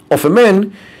of a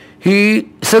man, he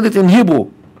said it in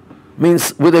Hebrew,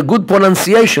 means with a good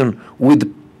pronunciation,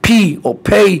 with P or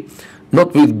pay,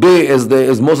 not with B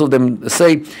as most of them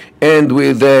say, and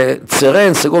with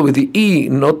Tseren, Segol with the E,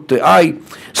 not the I.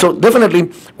 So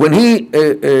definitely, when he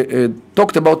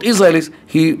talked about Israelis,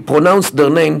 he pronounced their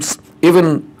names,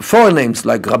 even foreign names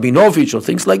like Rabinovich or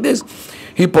things like this,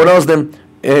 he pronounced them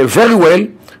very well,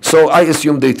 so I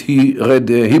assume that he read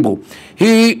Hebrew.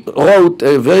 He wrote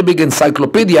a very big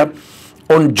encyclopedia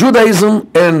on Judaism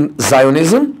and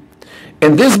Zionism,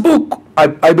 and this book,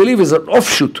 I believe, is an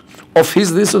offshoot of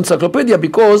this encyclopedia,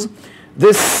 because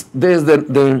the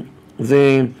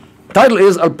title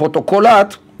is Al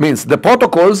Protocolat, means the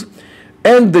protocols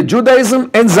and the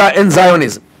Judaism and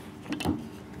Zionism.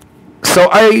 So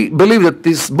I believe that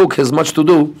this book has much to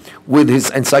do with his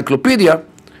encyclopedia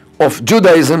of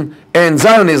Judaism and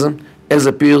Zionism, as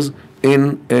appears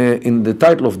in the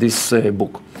title of this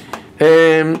book.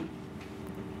 And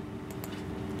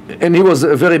he was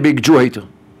a very big Jew hater.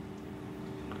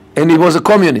 And he was a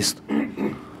communist.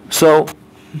 So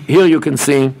here you can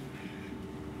see.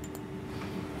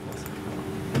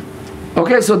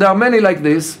 Okay, so there are many like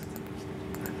this.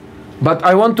 But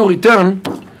I want to return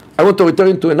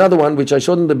to another one which I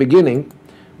showed in the beginning,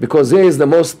 because here is the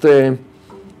most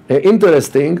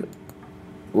interesting.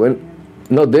 Well,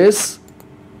 not this.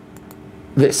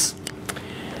 This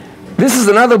is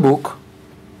another book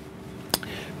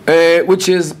which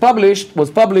was published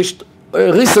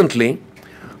recently,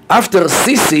 after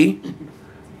Sisi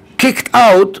kicked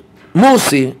out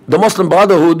Morsi, the Muslim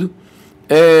Brotherhood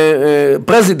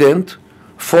president,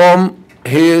 from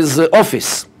his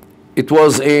office. It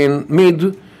was in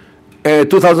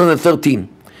mid-2013.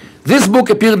 This book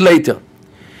appeared later.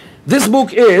 This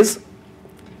book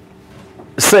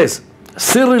says,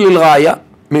 Sirri Lil-Raya,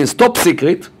 means top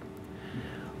secret,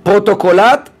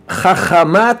 Protocolat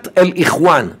Chachamat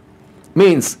El-Ikhwan,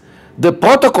 means the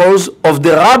protocols of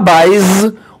the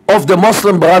rabbis of the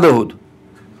Muslim Brotherhood.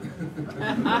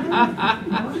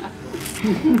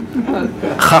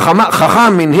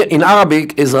 Chacham in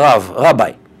Arabic is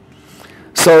rabbi.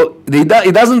 So he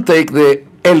doesn't take the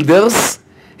elders,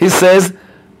 he says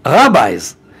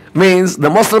rabbis, means the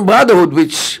Muslim Brotherhood,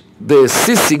 which the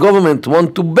Sisi government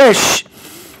want to bash,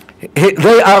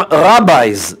 they are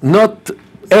rabbis, not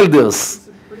elders.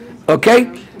 Okay?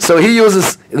 So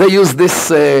they use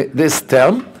this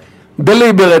term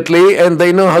deliberately, and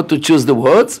they know how to choose the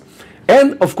words.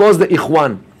 And of course the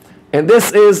Ikhwan. And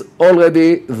this is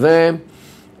already the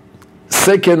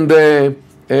second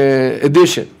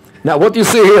edition. Now what you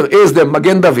see here is the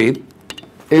Magen David,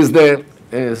 is the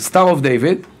Star of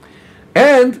David,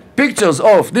 and pictures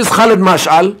of this Khaled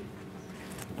Mash'al,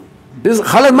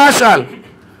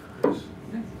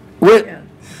 with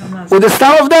the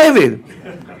Star of David.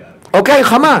 Okay,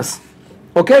 Hamas.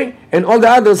 Okay, and all the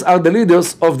others are the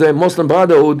leaders of the Muslim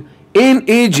Brotherhood in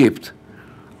Egypt,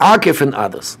 Akif and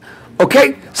others.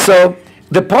 Okay, so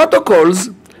the protocols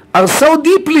are so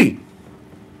deeply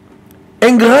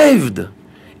engraved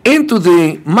into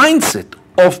the mindset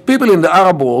of people in the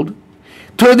Arab world,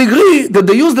 to a degree that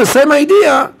they use the same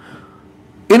idea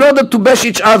in order to bash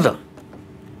each other.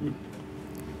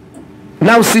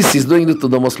 Now Sisi is doing it to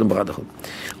the Muslim Brotherhood.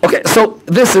 Okay, so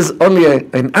this is only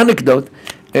an anecdote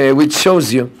which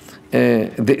shows you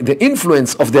the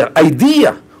influence of their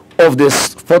idea of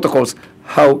these protocols,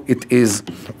 how it is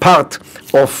part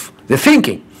of the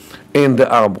thinking in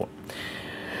the Arab world.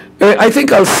 I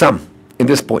think I'll sum in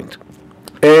this point.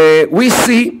 We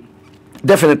see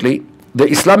definitely the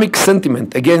Islamic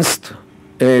sentiment against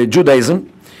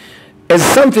Judaism as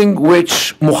something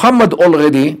which Muhammad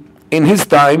already in his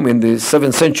time, in the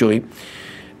 7th century,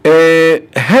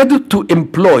 had to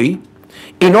employ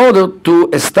in order to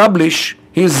establish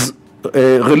his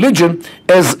religion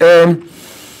as a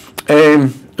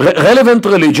relevant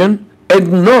religion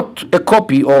and not a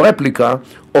copy or replica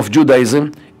of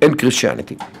Judaism and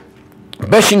Christianity.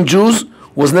 Bashing Jews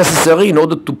was necessary in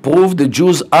order to prove the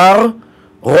Jews are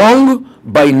wrong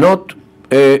by not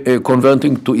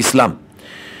converting to Islam.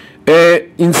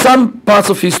 In some parts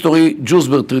of history, Jews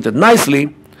were treated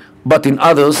nicely, but in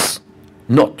others,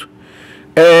 not.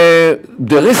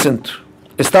 The recent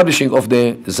establishing of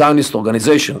the Zionist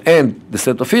organization and the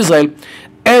State of Israel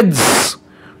adds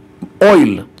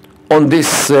oil on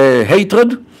this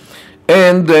hatred,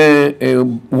 and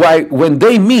when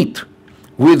they meet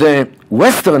with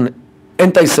Western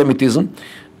anti-Semitism,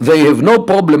 they have no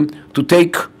problem to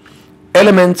take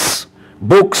elements,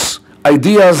 books,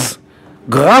 ideas,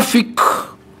 graphic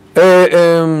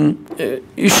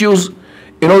issues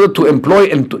in order to employ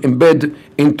and to embed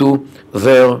into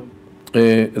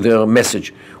their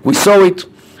message. We saw it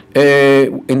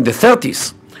in the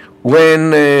 30s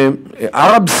when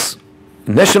Arabs,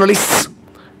 nationalists,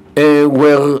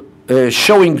 were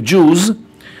showing Jews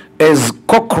as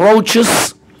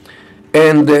cockroaches,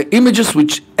 and images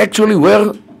which actually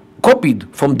were copied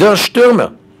from Der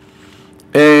Stürmer.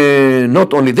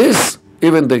 Not only this,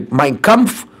 even the Mein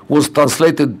Kampf was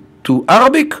translated to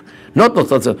Arabic, not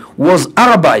translated, was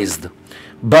Arabized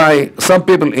by some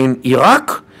people in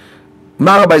Iraq.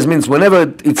 Arabized means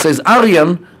whenever it says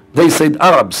Aryan, they said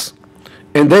Arabs.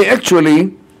 And they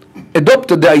actually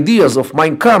adopted the ideas of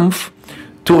Mein Kampf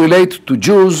to relate to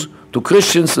Jews, to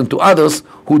Christians, and to others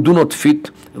who do not fit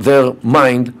their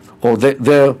mind or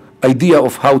their idea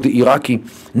of how the Iraqi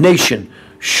nation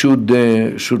should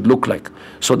look like.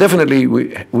 So definitely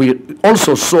we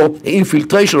also saw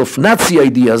infiltration of Nazi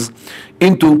ideas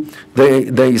into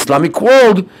the Islamic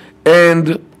world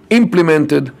and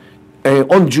implemented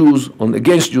on Jews,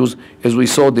 against Jews, as we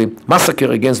saw the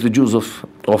massacre against the Jews of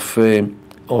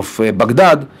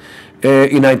Baghdad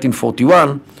in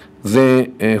 1941,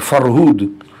 the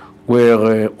Farhud,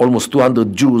 where almost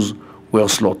 200 Jews were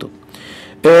slaughtered.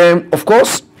 Of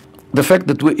course, the fact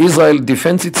that Israel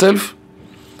defends itself,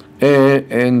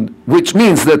 and which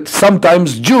means that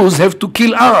sometimes Jews have to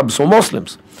kill Arabs or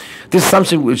Muslims. This is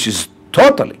something which is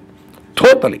totally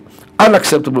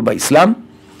unacceptable by Islam,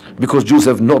 because Jews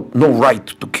have no right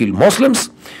to kill Muslims.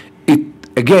 It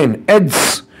again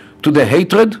adds to the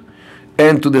hatred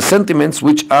and to the sentiments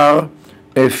which are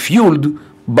fueled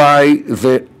by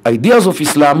the ideas of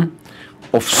Islam,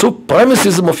 of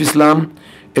supremacism of Islam,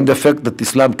 and the fact that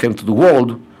Islam came to the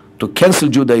world to cancel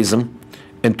Judaism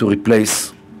and to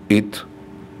replace it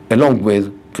along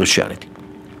with Christianity.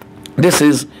 This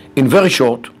is, in very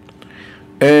short,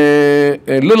 a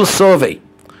little survey,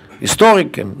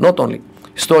 historic and not only,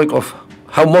 historic, of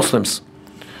how Muslims,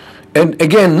 and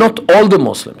again, not all the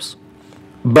Muslims,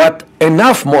 but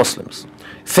enough Muslims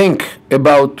think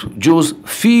about Jews,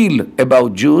 feel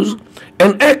about Jews,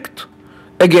 and act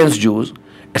against Jews,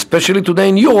 especially today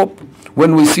in Europe,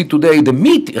 when we see today the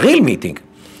real meeting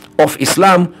of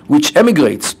Islam, which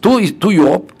emigrates to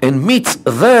Europe and meets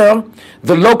there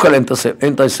the local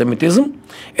anti-Semitism,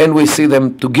 and we see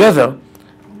them together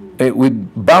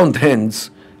with bound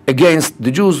hands against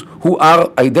the Jews who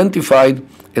are identified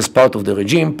as part of the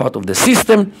regime, part of the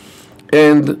system,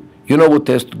 and you know what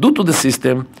has to do to the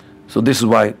system. So this is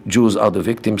why Jews are the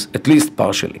victims, at least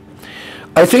partially.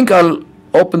 I think I'll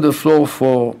open the floor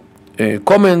for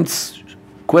comments,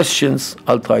 questions.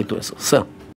 I'll try to answer. Sir.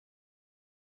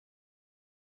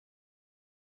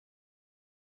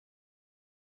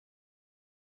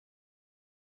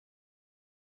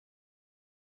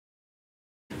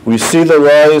 We see the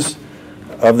rise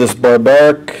of this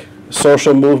barbaric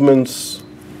social movements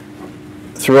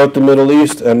throughout the Middle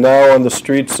East and now on the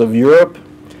streets of Europe.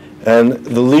 And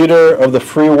the leader of the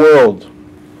free world,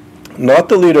 not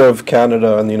the leader of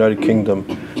Canada and the United Kingdom,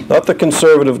 not the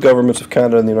conservative governments of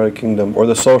Canada and the United Kingdom, or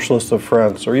the socialists of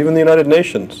France, or even the United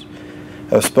Nations,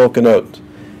 have spoken out.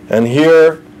 And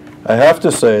here, I have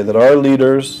to say that our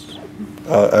leaders,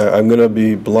 I'm going to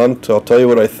be blunt, I'll tell you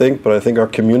what I think, but I think our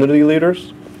community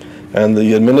leaders and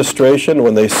the administration,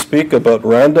 when they speak about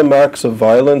random acts of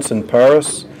violence in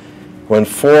Paris, when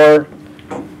 4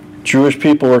 Jewish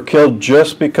people were killed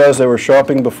just because they were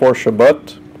shopping before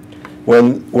Shabbat,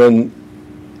 when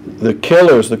the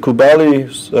killers, the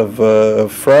Koubalis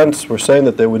of France, were saying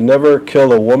that they would never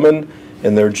kill a woman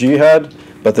in their jihad,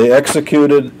 but they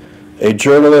executed a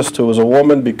journalist who was a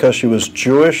woman because she was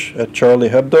Jewish at Charlie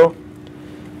Hebdo.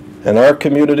 And our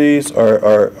communities,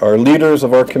 our leaders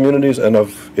of our communities and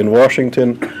in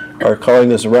Washington are calling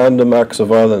this random acts of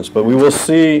violence. But we will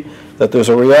see that there's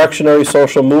a reactionary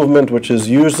social movement which is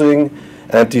using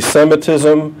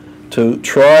anti-Semitism to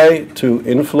try to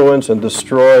influence and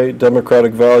destroy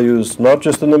democratic values, not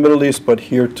just in the Middle East, but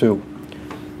here too.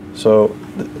 So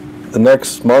the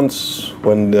next months,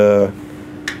 when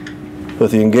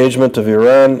with the engagement of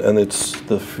Iran, and it's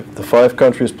the 5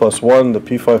 countries plus 1, the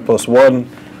P5 plus 1,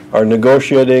 are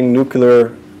negotiating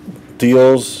nuclear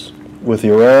deals with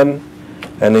Iran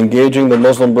and engaging the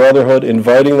Muslim Brotherhood,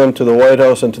 inviting them to the White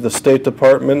House and to the State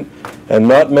Department, and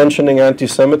not mentioning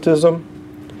anti-Semitism.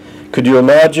 Could you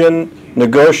imagine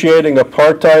negotiating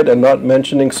apartheid and not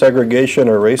mentioning segregation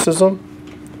or racism?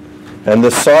 And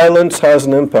the silence has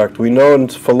an impact. We know in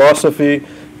philosophy,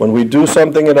 when we do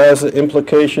something, it has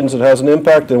implications, it has an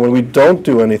impact, and when we don't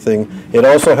do anything, it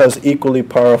also has equally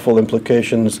powerful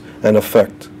implications and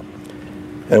effect.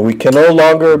 And we can no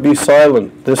longer be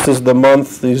silent. This is the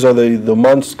month, these are the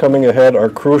months coming ahead are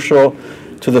crucial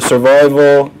to the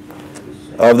survival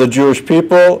of the Jewish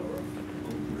people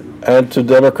and to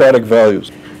democratic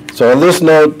values. So on this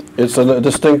note, it's a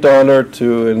distinct honor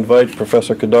to invite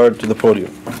Professor Kedar to the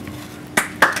podium.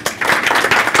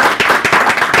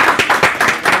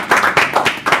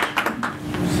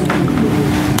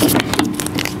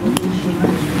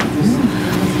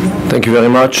 Thank you very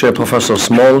much, Professor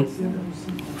Small,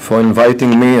 for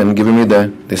inviting me and giving me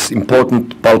this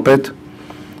important pulpit.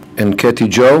 And Katie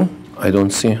Jo, I don't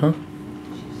see her.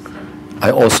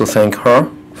 I also thank her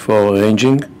for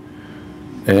arranging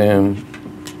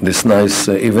this nice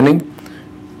evening.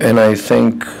 And I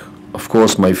thank, of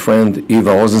course, my friend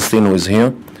Eva Rosenstein, who is here,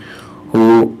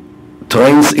 who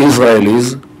trains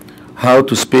Israelis how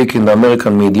to speak in the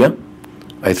American media.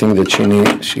 I think that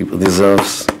she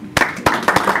deserves.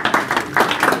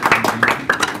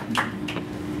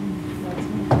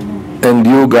 And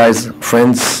you guys,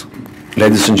 friends,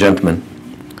 ladies and gentlemen,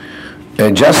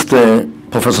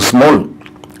 Professor Small,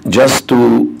 just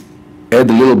to add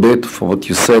a little bit for what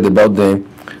you said about the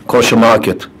kosher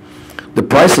market. The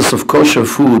prices of kosher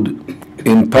food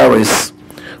in Paris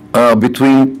are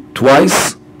between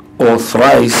twice or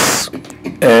thrice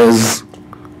as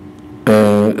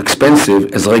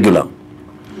expensive as regular.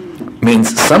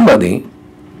 Means somebody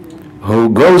who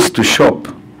goes to shop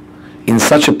in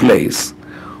such a place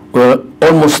where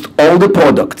almost all the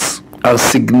products are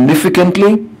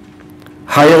significantly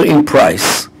higher in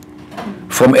price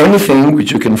from anything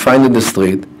which you can find in the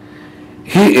street,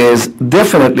 he is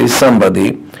definitely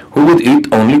somebody who would eat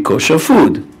only kosher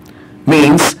food.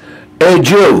 Means a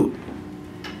Jew.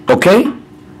 Okay?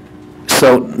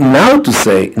 So now to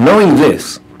say, knowing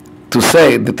this, to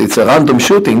say that it's a random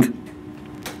shooting,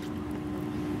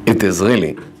 it is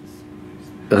really.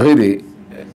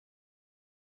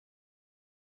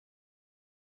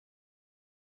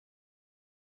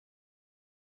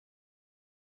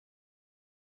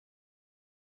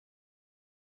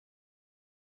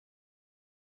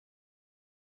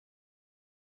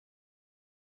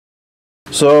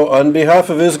 So on behalf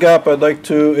of ISGAP, I'd like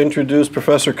to introduce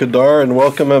Professor Kedar and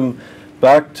welcome him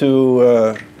back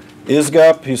to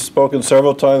ISGAP. He's spoken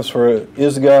several times for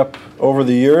ISGAP over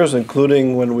the years,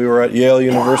 including when we were at Yale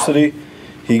University.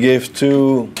 He gave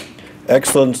 2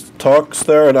 excellent talks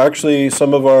there, and actually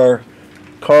some of our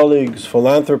colleagues,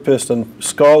 philanthropists and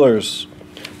scholars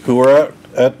who were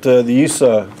at the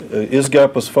ISA,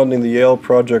 ISGAP was funding the Yale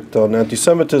project on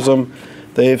antisemitism.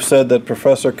 They've said that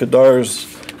Professor Kedar's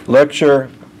lecture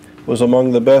was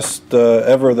among the best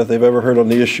ever that they've ever heard on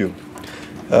the issue.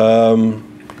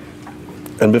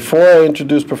 And before I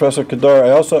introduce Professor Kedar,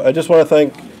 I just want to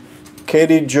thank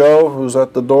Katie Jo, who's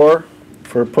at the door,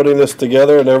 for putting this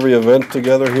together and every event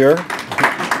together here.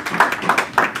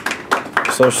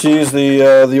 So she's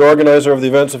the organizer of the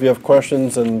events. If you have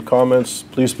questions and comments,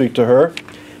 please speak to her.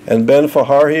 And Ben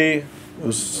Faharhi,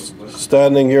 who's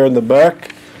standing here in the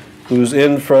back, who's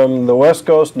in from the West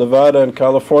Coast, Nevada and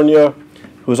California,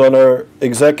 who's on our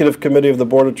executive committee of the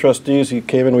Board of Trustees. He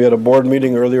came in, we had a board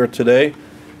meeting earlier today.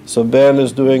 So Ben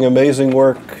is doing amazing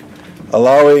work,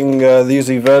 allowing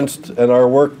these events and our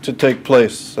work to take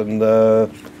place. And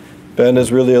Ben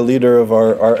is really a leader of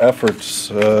our efforts,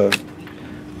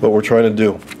 what we're trying to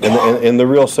do, in the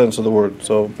real sense of the word.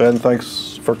 So Ben,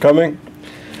 thanks for coming.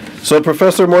 So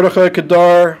Professor Mordechai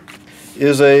Kedar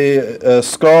is a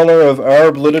scholar of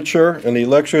Arab literature, and he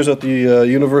lectures at the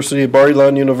University,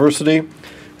 Bar-Ilan University.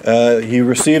 He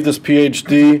received his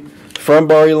PhD from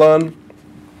Bar-Ilan.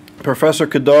 Professor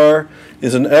Kedar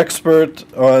is an expert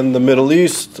on the Middle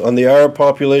East, on the Arab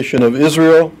population of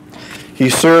Israel. He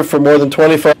served for more than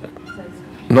 25...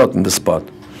 Not in the spot.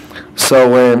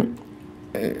 So,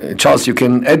 Charles, you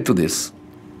can add to this.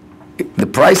 The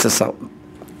prices are,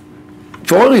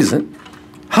 for a reason,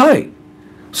 high.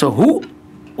 So who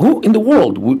in the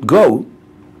world would go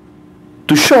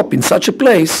to shop in such a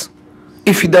place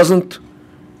if he doesn't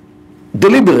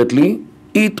deliberately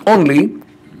eat only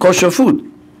kosher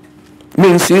food?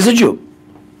 Means he's a Jew.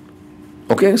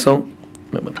 Okay, so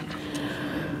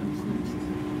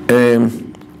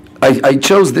I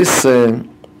chose this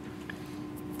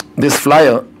this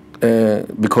flyer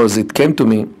because it came to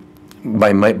me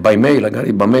by mail. I got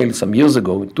it by mail some years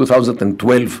ago,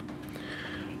 2012,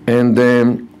 and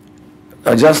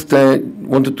I just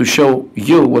wanted to show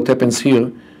you what happens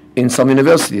here in some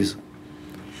universities.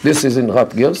 This is in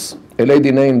Rutgers. A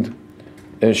lady named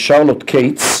Charlotte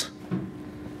Cates.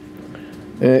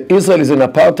 Israel is an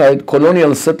apartheid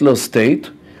colonial settler state.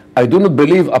 I do not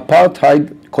believe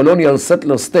apartheid colonial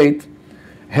settler state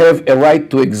have a right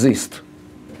to exist.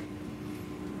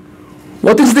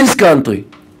 What is this country?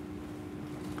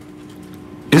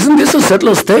 Isn't this a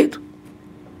settler state?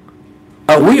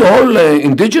 Are we all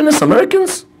indigenous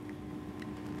Americans?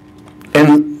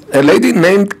 And a lady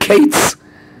named Cates,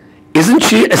 isn't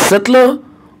she a settler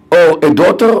or a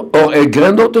daughter or a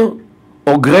granddaughter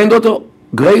or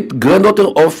great-granddaughter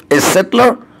of a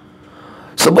settler?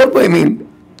 So what do I mean?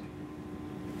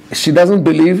 She doesn't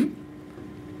believe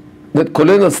that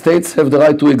colonial states have the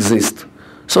right to exist.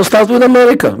 So start with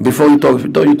America before you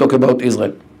talk about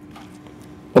Israel.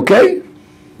 Okay?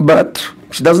 But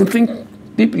she doesn't think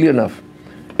deeply enough.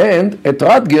 And at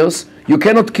Rutgers, you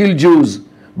cannot kill Jews,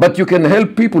 but you can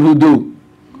help people who do.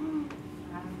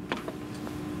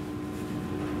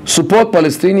 Support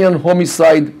Palestinian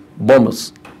homicide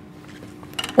bombers.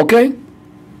 Okay?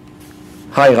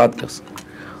 Hi, Rutgers.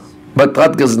 But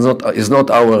Rutgers is not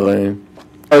our...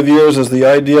 5 years as the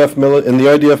IDF in the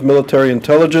IDF military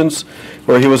intelligence,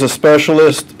 where he was a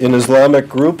specialist in Islamic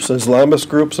groups, Islamist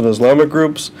groups, and Islamic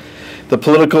groups, the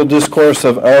political discourse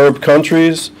of Arab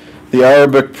countries, the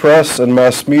Arabic press and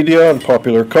mass media and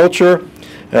popular culture,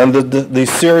 and the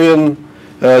Syrian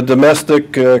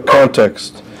domestic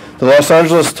context. The Los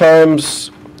Angeles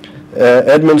Times,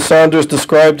 Edmund Saunders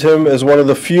described him as one of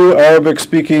the few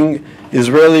Arabic-speaking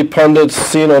Israeli pundits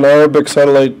seen on Arabic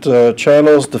satellite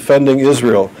channels defending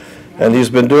Israel. And he's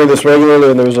been doing this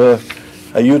regularly, and there was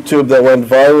a YouTube that went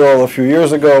viral a few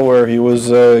years ago where he was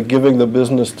giving the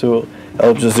business to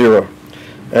Al Jazeera.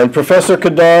 And Professor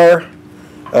Kedar,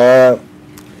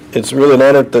 it's really an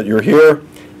honor that you're here.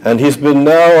 And he's been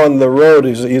now on the road.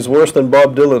 He's worse than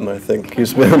Bob Dylan, I think.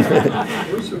 He's been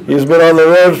he's been on the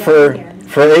road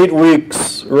for 8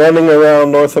 weeks, running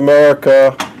around North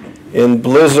America in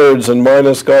blizzards and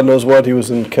minus God knows what. He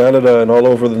was in Canada and all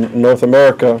over North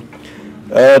America,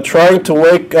 trying to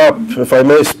wake up, if I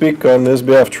may speak on his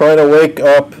behalf, trying to wake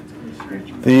up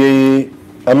the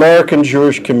American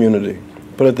Jewish community,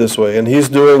 put it this way. And he's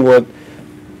doing what,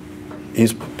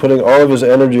 he's putting all of his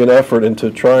energy and effort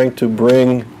into trying to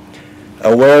bring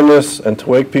awareness and to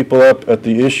wake people up at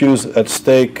the issues at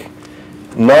stake,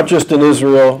 not just in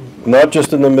Israel, not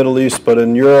just in the Middle East, but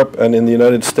in Europe and in the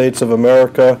United States of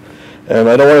America. And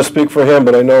I don't want to speak for him,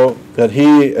 but I know that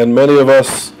he and many of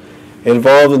us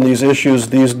involved in these issues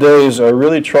these days are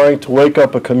really trying to wake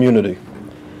up a community.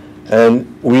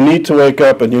 And we need to wake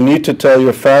up, and you need to tell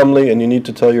your family, and you need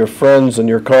to tell your friends and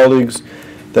your colleagues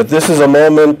that this is a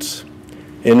moment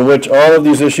in which all of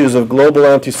these issues of global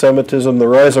anti-Semitism, the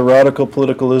rise of radical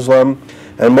political Islam,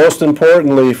 and most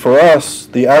importantly for us,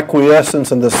 the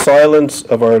acquiescence and the silence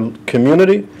of our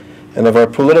community and of our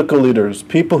political leaders,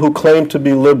 people who claim to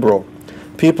be liberal,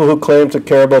 people who claim to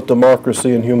care about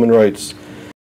democracy and human rights.